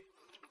 Say,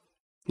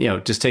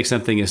 just take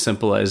something as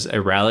simple as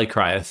a rally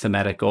cry, a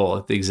thematic goal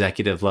at the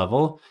executive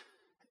level.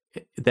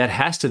 That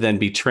has to then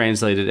be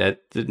translated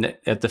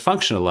at the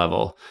functional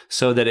level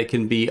so that it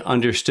can be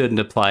understood and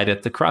applied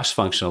at the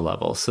cross-functional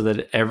level so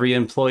that every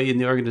employee in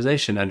the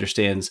organization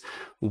understands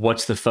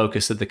what's the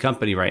focus of the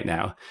company right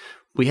now.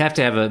 We have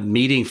to have a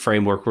meeting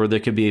framework where there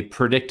could be a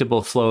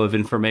predictable flow of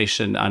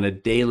information on a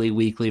daily,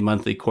 weekly,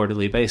 monthly,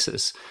 quarterly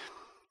basis.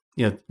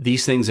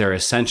 These things are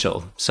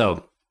essential.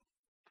 So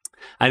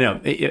I know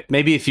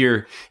maybe if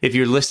you're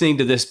listening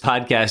to this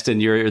podcast and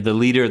you're the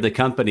leader of the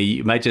company,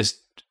 you might just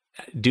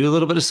do a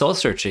little bit of soul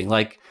searching.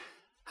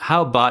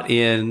 How bought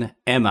in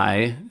am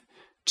I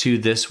to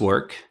this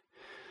work,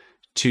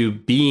 to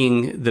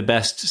being the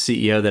best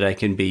CEO that I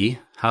can be?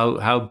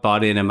 How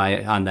bought in am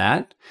I on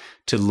that?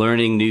 To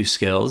learning new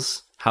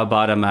skills? How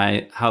bought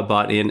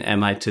in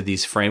am I to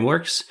these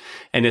frameworks?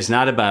 And it's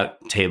not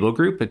about table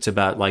group. It's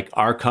about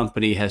our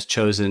company has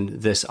chosen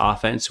this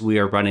offense. We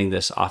are running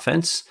this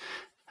offense.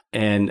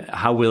 And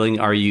how willing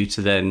are you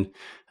to then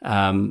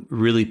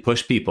really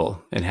push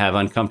people and have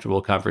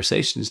uncomfortable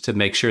conversations to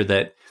make sure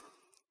that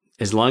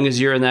as long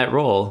as you're in that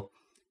role,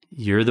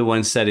 you're the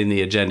one setting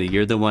the agenda.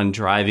 You're the one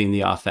driving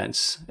the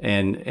offense.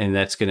 And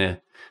that's going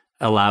to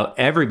allow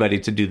everybody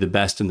to do the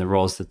best in the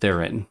roles that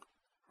they're in.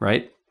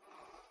 Right?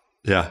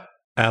 Yeah,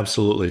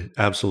 absolutely.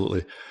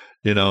 Absolutely.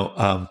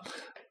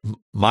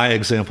 My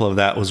example of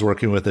that was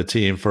working with a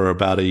team for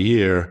about a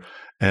year,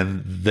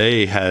 and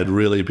they had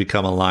really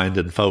become aligned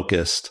and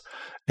focused.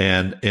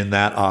 And in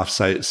that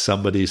offsite,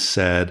 somebody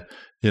said,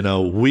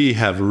 we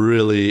have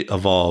really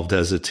evolved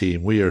as a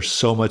team. We are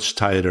so much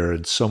tighter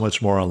and so much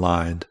more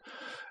aligned,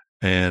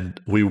 and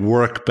we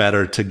work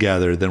better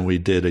together than we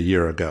did a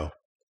year ago.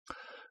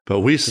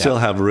 But we still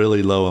have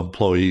really low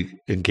employee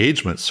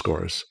engagement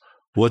scores.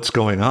 What's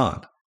going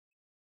on?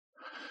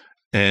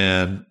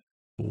 And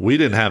we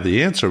didn't have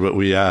the answer, but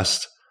we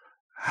asked,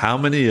 how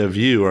many of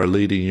you are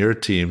leading your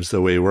teams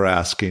the way we're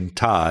asking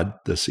Todd,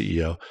 the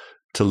CEO,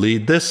 to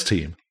lead this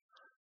team?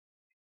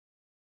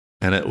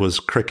 And it was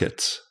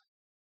crickets.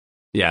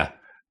 Yeah.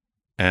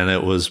 And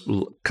it was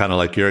kind of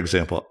like your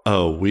example.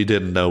 Oh, we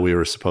didn't know we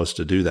were supposed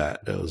to do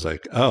that. It was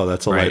like, oh,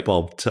 that's a light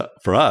bulb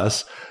for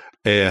us.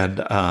 And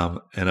I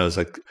was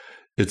like,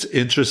 it's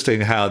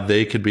interesting how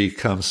they could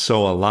become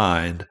so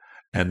aligned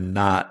and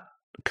not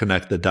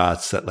connect the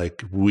dots that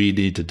we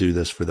need to do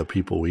this for the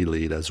people we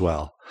lead as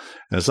well.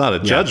 And it's not a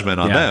judgment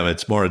on them.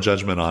 It's more a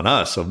judgment on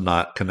us of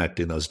not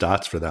connecting those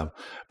dots for them.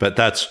 But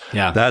that's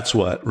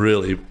what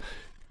really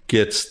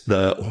gets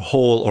the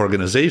whole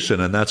organization.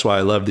 And that's why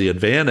I love the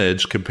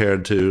advantage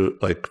compared to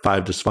 5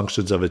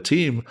 dysfunctions of a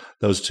team.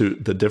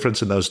 The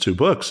difference in those 2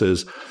 books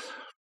is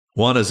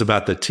one is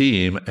about the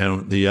team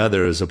and the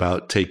other is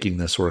about taking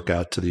this work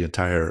out to the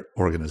entire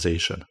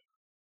organization.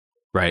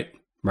 Right.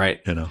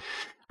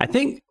 I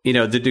think,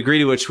 the degree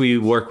to which we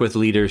work with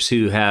leaders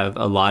who have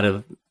a lot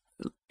of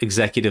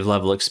executive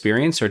level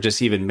experience or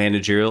just even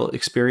managerial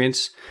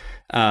experience,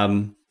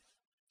 I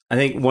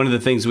think one of the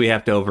things we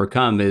have to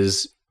overcome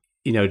is,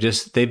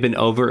 just they've been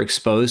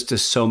overexposed to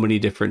so many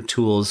different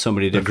tools, so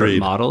many different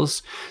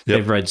models. Yep.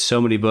 They've read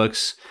so many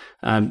books.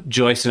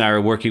 Joyce and I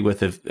are working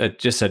with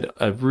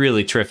a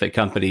really terrific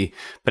company,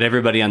 but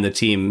everybody on the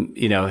team,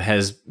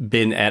 has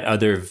been at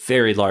other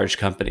very large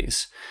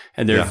companies,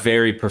 and they're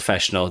very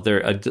professional.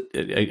 They're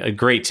a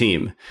great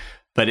team,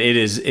 but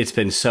it's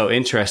been so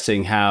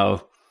interesting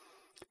how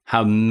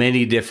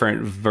many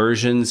different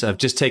versions of,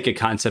 just take a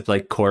concept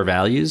like core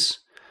values.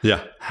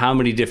 Yeah. How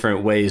many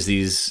different ways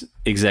these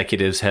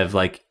executives have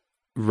like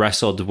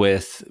wrestled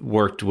with,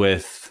 worked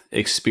with,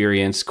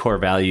 experienced core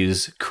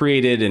values,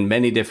 created in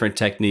many different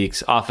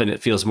techniques. Often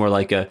it feels more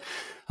like a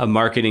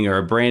marketing or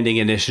a branding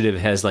initiative,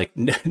 has like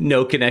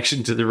no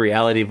connection to the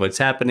reality of what's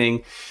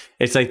happening.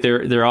 It's like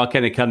they're all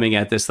kind of coming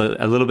at this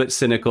a little bit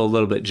cynical, a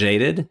little bit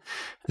jaded,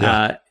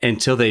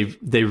 until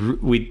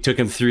we took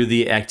them through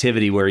the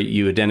activity where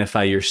you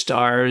identify your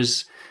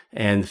stars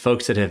and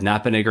folks that have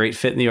not been a great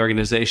fit in the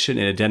organization,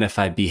 and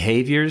identify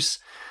behaviors,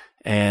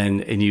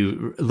 and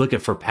you look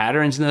at for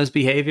patterns in those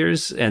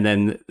behaviors, and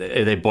then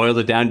they boiled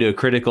it down to a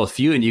critical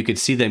few, and you could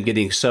see them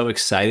getting so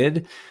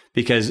excited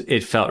because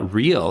it felt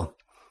real.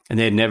 And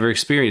they had never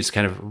experienced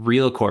kind of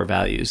real core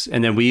values.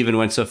 And then we even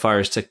went so far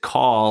as to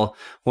call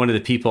one of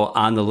the people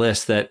on the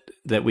list that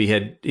we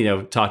had,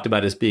 talked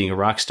about as being a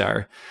rock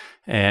star,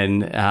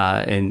 and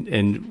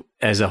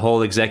as a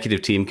whole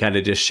executive team kind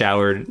of just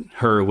showered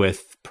her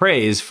with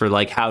praise for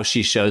like how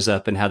she shows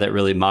up and how that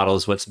really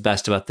models what's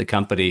best about the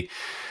company.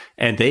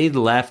 And they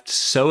left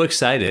so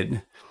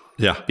excited,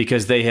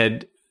 because they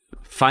had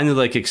finally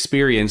like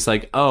experienced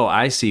like, oh,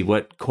 I see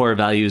what core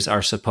values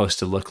are supposed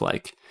to look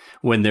like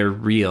when they're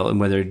real and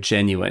when they're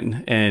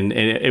genuine. And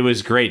it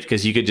was great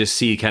because you could just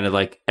see kind of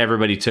like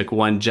everybody took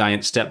one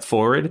giant step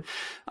forward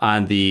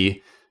on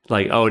the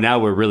like, oh, now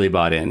we're really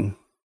bought in.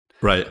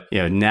 Right.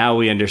 Now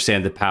we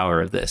understand the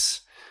power of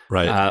this.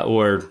 Right.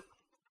 Or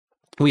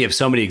we have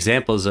so many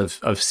examples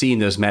of seeing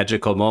those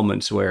magical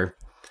moments where,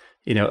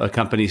 a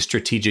company's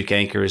strategic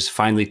anchors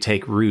finally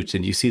take root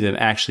and you see them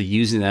actually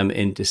using them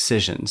in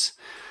decisions.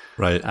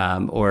 Right.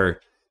 Or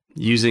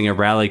using a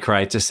rally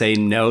cry to say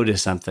no to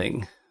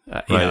something.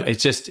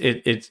 It's just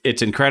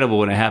it's incredible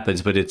when it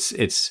happens, but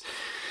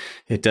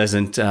it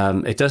doesn't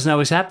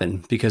always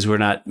happen because we're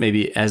not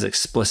maybe as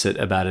explicit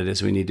about it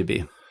as we need to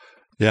be.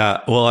 Yeah.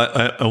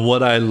 Well,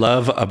 what I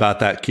love about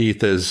that,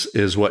 Keith,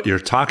 is what you're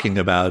talking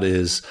about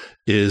is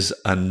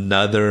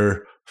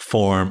another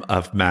form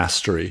of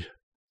mastery.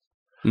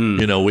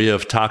 We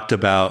have talked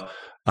about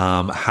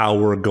how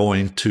we're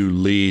going to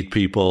lead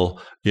people.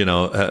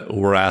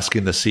 We're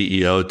asking the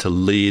CEO to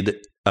lead.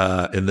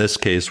 In this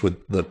case, with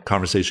the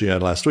conversation you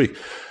had last week,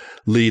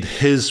 lead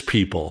his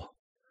people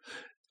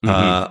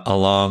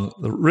along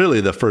really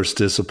the first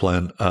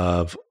discipline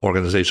of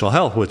organizational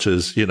health, which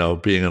is,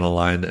 being an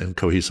aligned and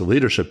cohesive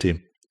leadership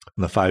team,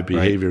 and the 5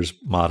 behaviors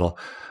model.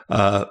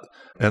 And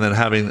then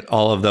having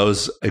all of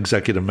those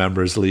executive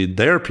members lead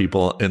their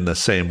people in the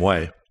same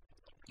way.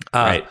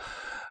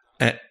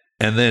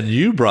 And then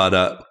you brought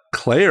up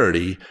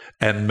clarity,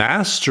 and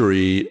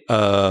mastery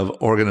of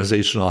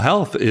organizational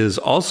health is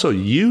also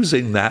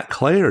using that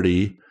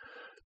clarity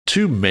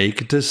to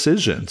make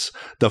decisions.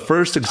 The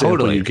first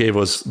example you gave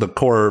was the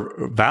core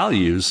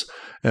values.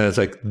 And it's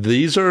like,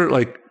 these are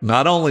like,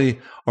 not only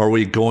are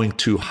we going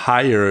to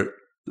hire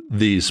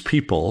these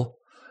people,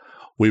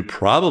 we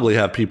probably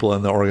have people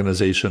in the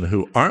organization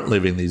who aren't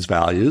living these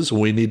values.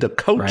 We need to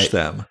coach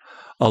them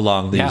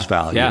along these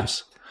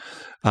values.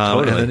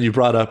 And then you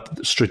brought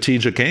up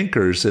strategic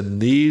anchors,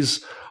 and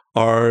these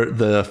are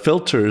the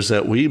filters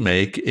that we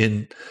make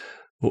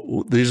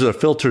these are the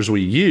filters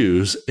we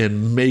use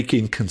in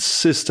making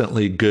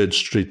consistently good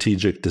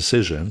strategic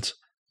decisions.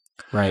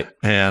 Right.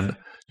 And,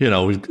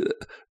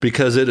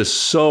 because it is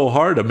so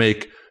hard to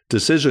make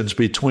decisions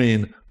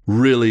between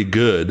really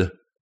good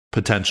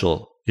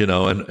potential,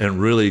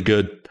 and really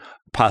good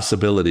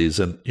possibilities.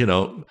 And,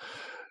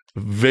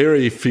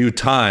 very few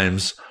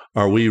times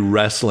are we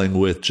wrestling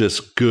with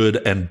just good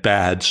and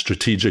bad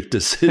strategic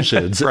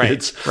decisions.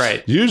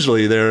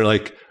 Usually they're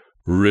like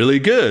really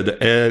good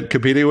and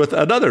competing with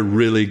another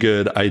really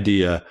good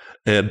idea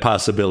and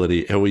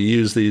possibility. And we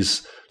use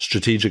these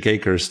strategic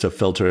anchors to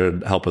filter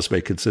and help us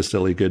make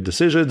consistently good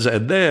decisions.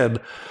 And then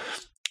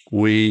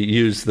we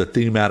use the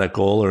thematic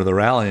goal or the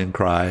rallying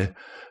cry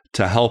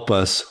to help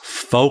us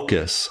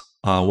focus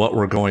on what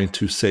we're going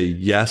to say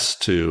yes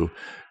to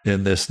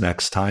in this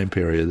next time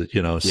period,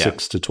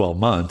 6 to 12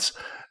 months.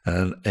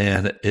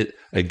 And it,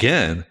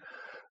 again,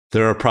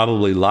 there are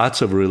probably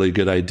lots of really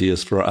good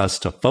ideas for us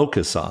to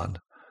focus on.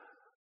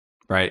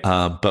 Right.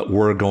 But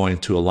we're going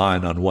to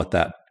align on what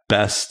that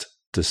best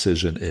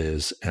decision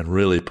is and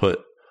really put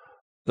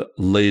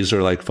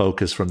laser-like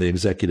focus from the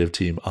executive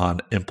team on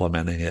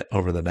implementing it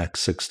over the next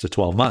 6 to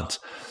 12 months.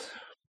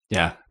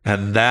 Yeah.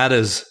 And that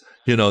is,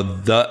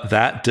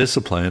 that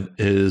discipline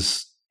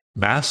is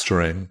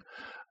mastering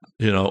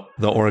the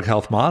org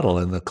health model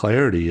and the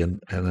clarity. And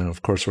then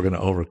of course we're going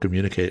to over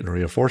communicate and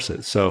reinforce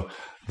it. So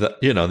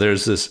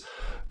there's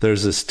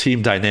this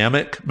team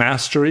dynamic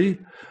mastery,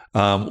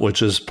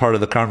 which is part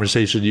of the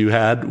conversation you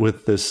had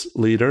with this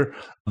leader,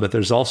 but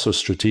there's also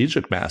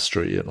strategic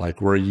mastery. And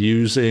like, we're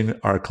using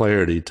our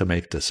clarity to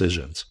make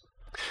decisions.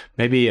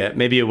 Maybe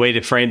a way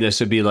to frame this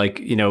would be like,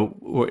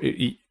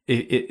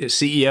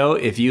 CEO,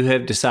 if you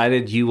have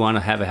decided you want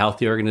to have a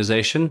healthy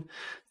organization,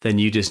 then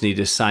you just need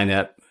to sign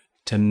up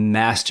to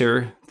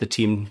master the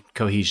team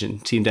cohesion,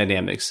 team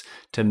dynamics,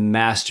 to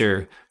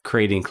master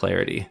creating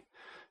clarity,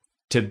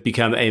 to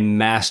become a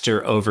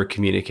master over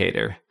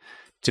communicator,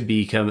 to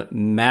become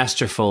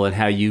masterful in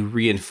how you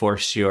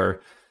reinforce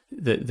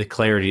the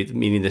clarity,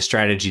 meaning the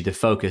strategy, the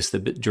focus, the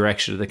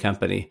direction of the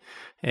company.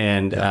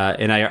 And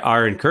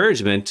our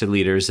encouragement to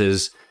leaders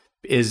is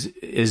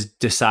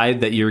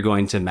decide that you're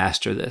going to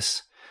master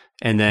this,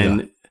 and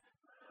then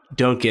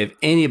don't give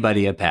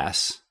anybody a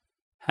pass.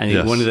 I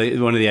think one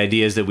of the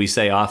ideas that we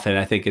say often,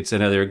 I think it's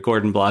another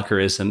Gordon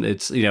Blockerism.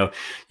 It's,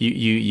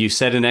 you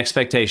set an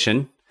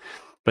expectation,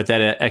 but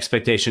that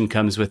expectation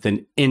comes with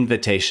an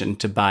invitation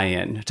to buy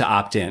in, to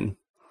opt in.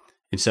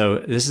 And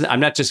so I'm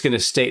not just going to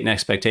state an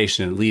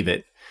expectation and leave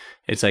it.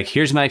 It's like,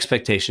 here's my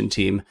expectation,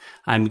 team.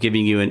 I'm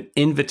giving you an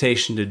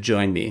invitation to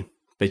join me,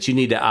 but you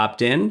need to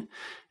opt in.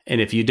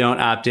 And if you don't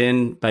opt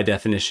in, by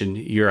definition,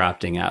 you're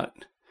opting out.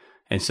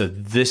 And so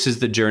this is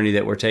the journey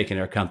that we're taking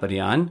our company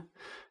on.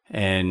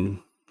 And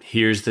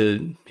here's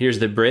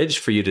the bridge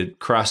for you to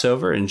cross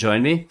over and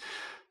join me.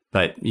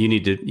 But you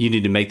need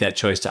to make that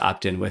choice to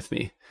opt in with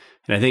me.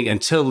 And I think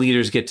until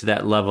leaders get to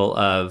that level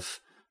of,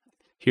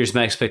 here's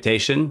my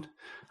expectation,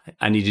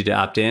 I need you to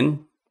opt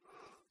in,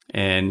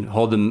 and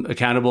hold them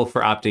accountable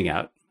for opting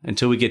out.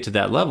 Until we get to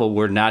that level,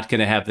 we're not going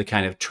to have the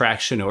kind of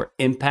traction or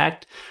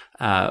impact,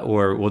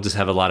 or we'll just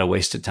have a lot of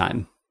wasted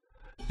time.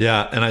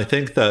 Yeah. And I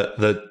think that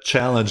the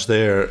challenge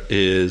there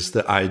is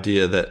the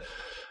idea that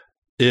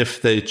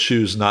if they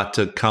choose not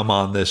to come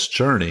on this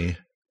journey,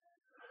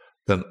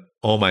 then,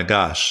 oh my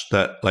gosh,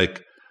 that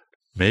like,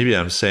 maybe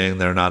I'm saying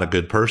they're not a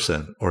good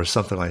person or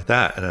something like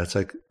that. And it's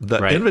like,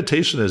 the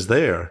invitation is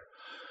there.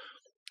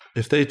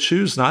 If they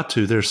choose not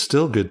to, they're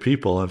still good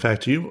people. In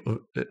fact,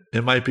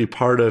 it might be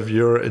part of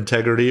your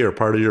integrity or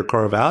part of your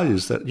core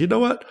values that, you know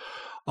what,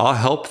 I'll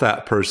help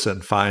that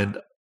person find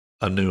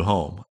a new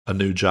home, a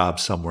new job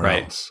somewhere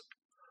else.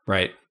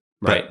 Right.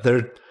 But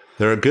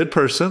they're a good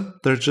person.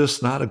 They're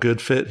just not a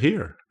good fit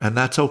here. And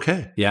that's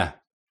okay. Yeah.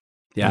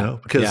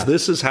 Because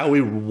this is how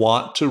we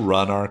want to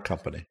run our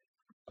company.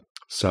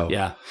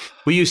 So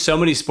we use so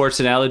many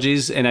sports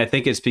analogies, and I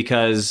think it's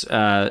because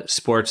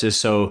sports is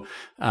so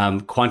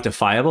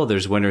quantifiable.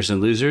 There's winners and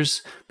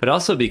losers, but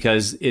also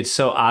because it's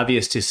so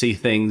obvious to see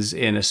things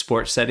in a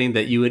sports setting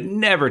that you would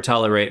never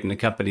tolerate in a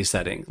company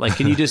setting. Like,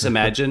 can you just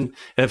imagine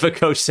if a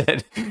coach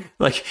said,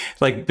 like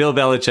Bill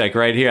Belichick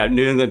right here at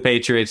New England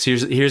Patriots,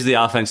 here's the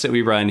offense that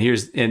we run.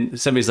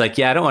 And somebody's like,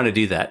 yeah, I don't want to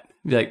do that.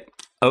 You're like,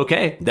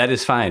 okay, that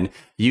is fine.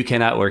 You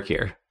cannot work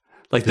here.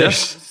 Like,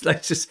 there's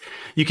like, just,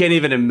 you can't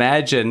even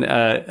imagine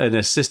an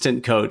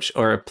assistant coach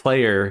or a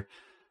player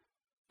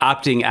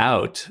opting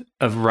out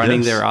of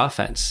running their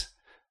offense.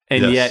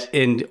 And yet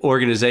in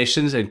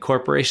organizations and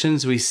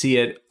corporations, we see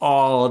it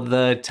all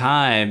the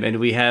time. And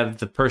we have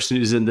the person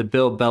who's in the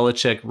Bill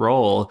Belichick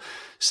role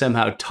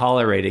somehow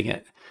tolerating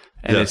it.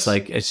 And it's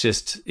like, it's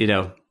just,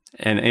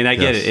 and I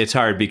get it. It's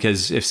hard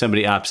because if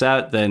somebody opts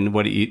out, then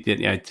what do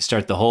you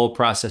start the whole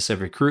process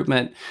of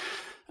recruitment.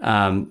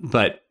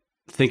 But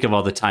think of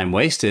all the time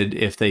wasted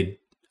if they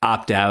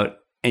opt out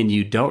and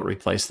you don't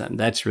replace them.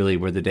 That's really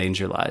where the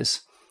danger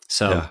lies.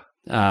 So,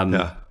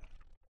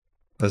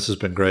 this has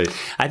been great.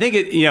 I think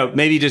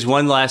maybe just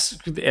one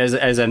last,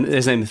 as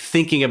I'm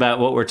thinking about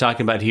what we're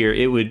talking about here,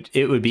 it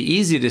would be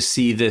easy to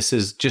see this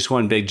as just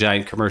one big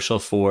giant commercial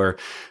for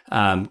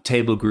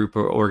Table Group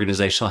or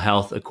organizational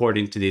health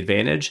according to the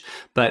advantage.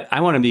 But I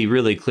want to be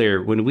really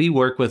clear. When we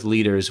work with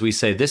leaders, we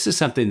say this is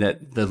something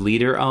that the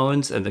leader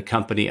owns and the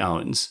company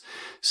owns.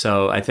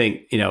 So I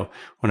think,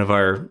 one of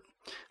our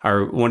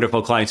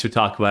wonderful clients who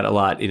talk about it a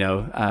lot,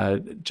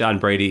 John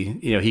Brady,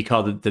 he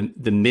called it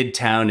the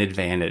Midtown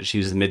advantage. He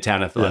was the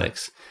Midtown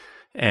Athletics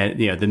and,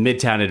 the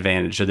Midtown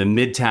advantage or the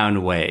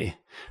Midtown way,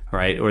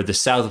 right? Or the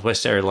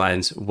Southwest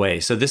Airlines way.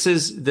 So this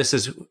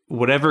is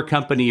whatever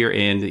company you're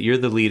in that you're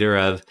the leader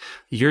of,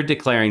 you're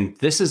declaring,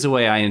 this is the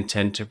way I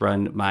intend to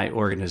run my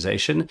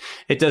organization.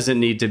 It doesn't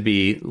need to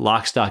be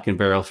lock, stock, and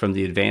barrel from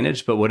the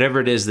advantage, but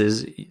whatever it is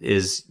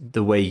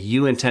the way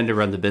you intend to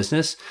run the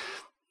business,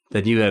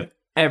 then you have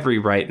every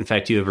right. In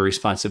fact, you have a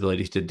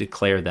responsibility to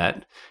declare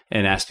that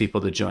and ask people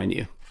to join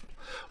you.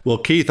 Well,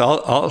 Keith,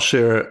 I'll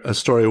share a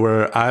story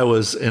where I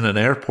was in an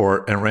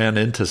airport and ran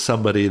into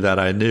somebody that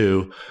I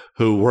knew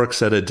who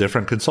works at a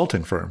different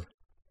consulting firm.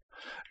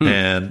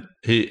 And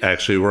he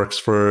actually works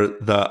for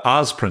the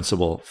Oz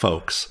Principle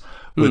folks,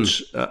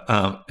 which,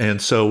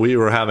 and so we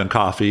were having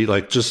coffee,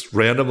 like just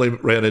randomly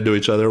ran into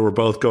each other. We're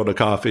both going to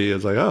coffee.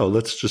 It's like, oh,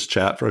 let's just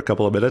chat for a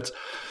couple of minutes.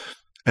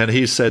 And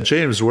he said,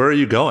 James, where are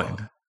you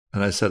going?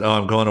 And I said, oh,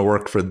 I'm going to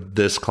work for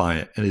this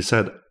client. And he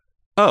said,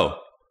 oh,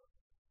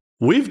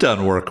 we've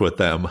done work with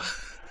them.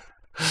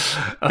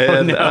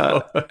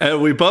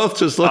 And we both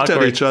just looked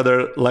at each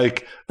other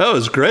like, that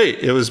was great.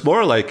 It was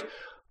more like,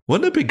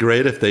 wouldn't it be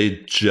great if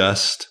they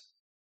just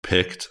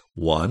picked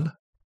one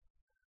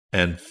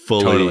and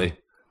fully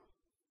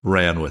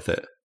ran with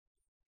it?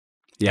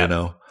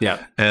 Yeah.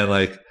 Yeah. And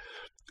like,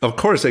 of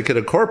course, they could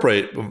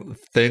incorporate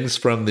things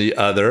from the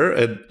other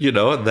and,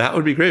 and that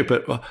would be great.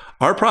 But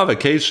our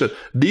provocation,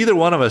 neither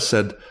one of us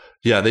said,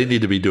 yeah, they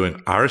need to be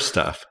doing our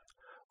stuff.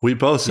 We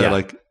both said,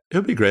 like, it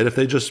would be great if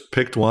they just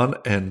picked one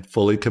and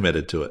fully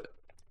committed to it.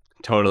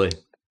 Totally.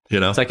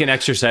 It's like an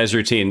exercise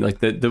routine. Like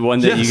the one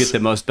that you get the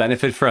most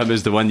benefit from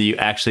is the one that you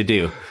actually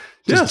do.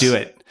 Just do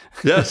it.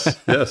 Yes,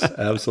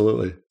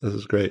 absolutely. This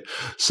is great.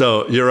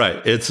 So you're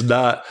right. It's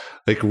not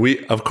like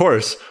of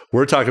course,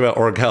 we're talking about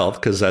org health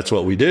because that's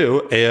what we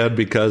do. And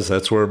because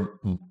that's where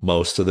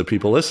most of the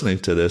people listening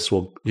to this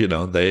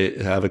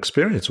they have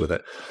experience with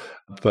it.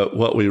 But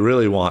what we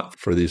really want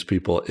for these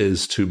people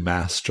is to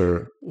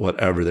master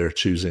whatever they're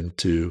choosing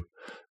to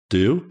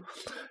do.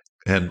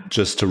 And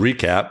just to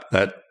recap,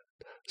 that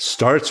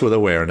starts with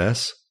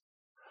awareness,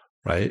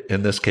 right?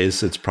 In this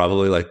case, it's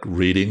probably like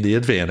reading the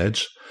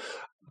advantage.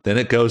 Then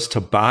it goes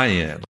to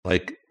buy-in.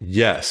 Like,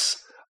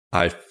 yes,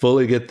 I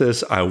fully get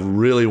this. I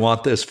really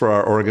want this for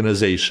our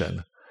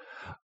organization.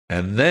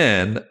 And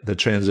then the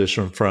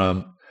transition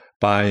from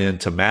buy-in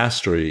to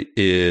mastery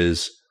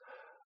is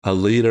a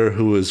leader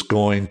who is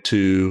going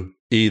to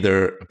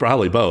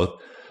probably both,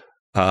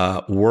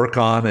 work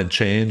on and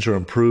change or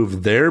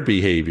improve their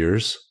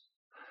behaviors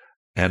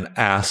and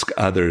ask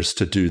others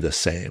to do the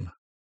same.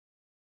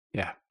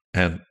 Yeah.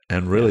 And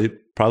really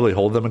probably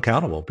hold them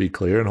accountable, be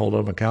clear and hold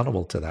them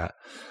accountable to that.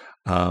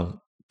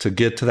 To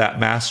get to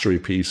that mastery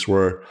piece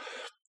where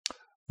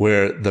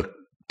the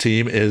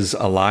team is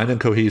aligned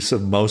and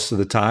cohesive most of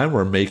the time,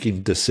 we're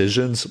making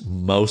decisions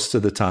most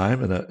of the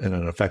time in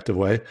an effective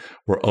way,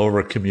 we're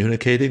over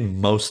communicating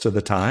most of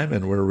the time,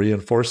 and we're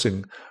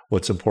reinforcing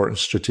what's important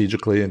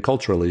strategically and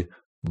culturally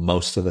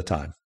most of the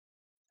time.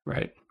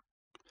 Right.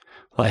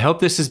 Well, I hope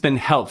this has been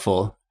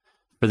helpful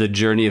for the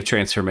journey of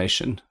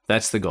transformation.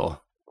 That's the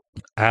goal.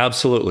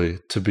 Absolutely.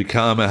 To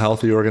become a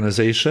healthy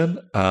organization,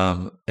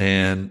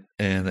 and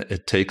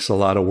it takes a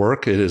lot of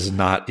work. It is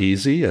not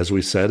easy. As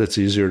we said, it's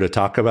easier to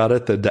talk about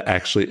it than to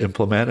actually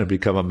implement and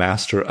become a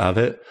master of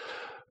it.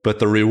 But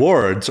the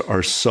rewards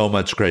are so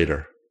much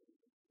greater.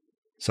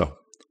 So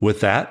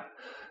with that,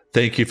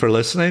 thank you for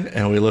listening,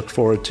 and we look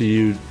forward to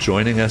you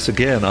joining us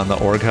again on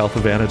the Org Health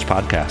Advantage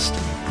podcast.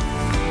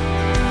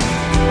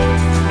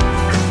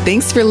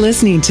 Thanks for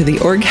listening to the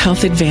Org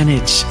Health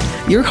Advantage.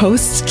 Your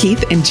hosts,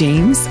 Keith and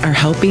James, are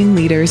helping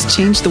leaders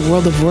change the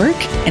world of work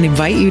and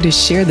invite you to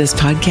share this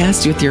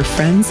podcast with your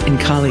friends and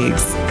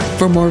colleagues.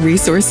 For more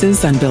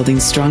resources on building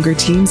stronger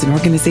teams and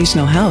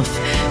organizational health,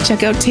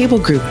 check out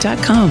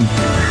tablegroup.com.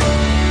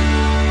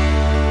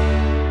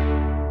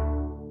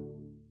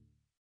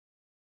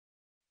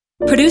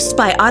 Produced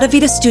by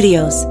Audavita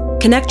Studios.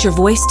 Connect your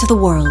voice to the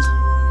world.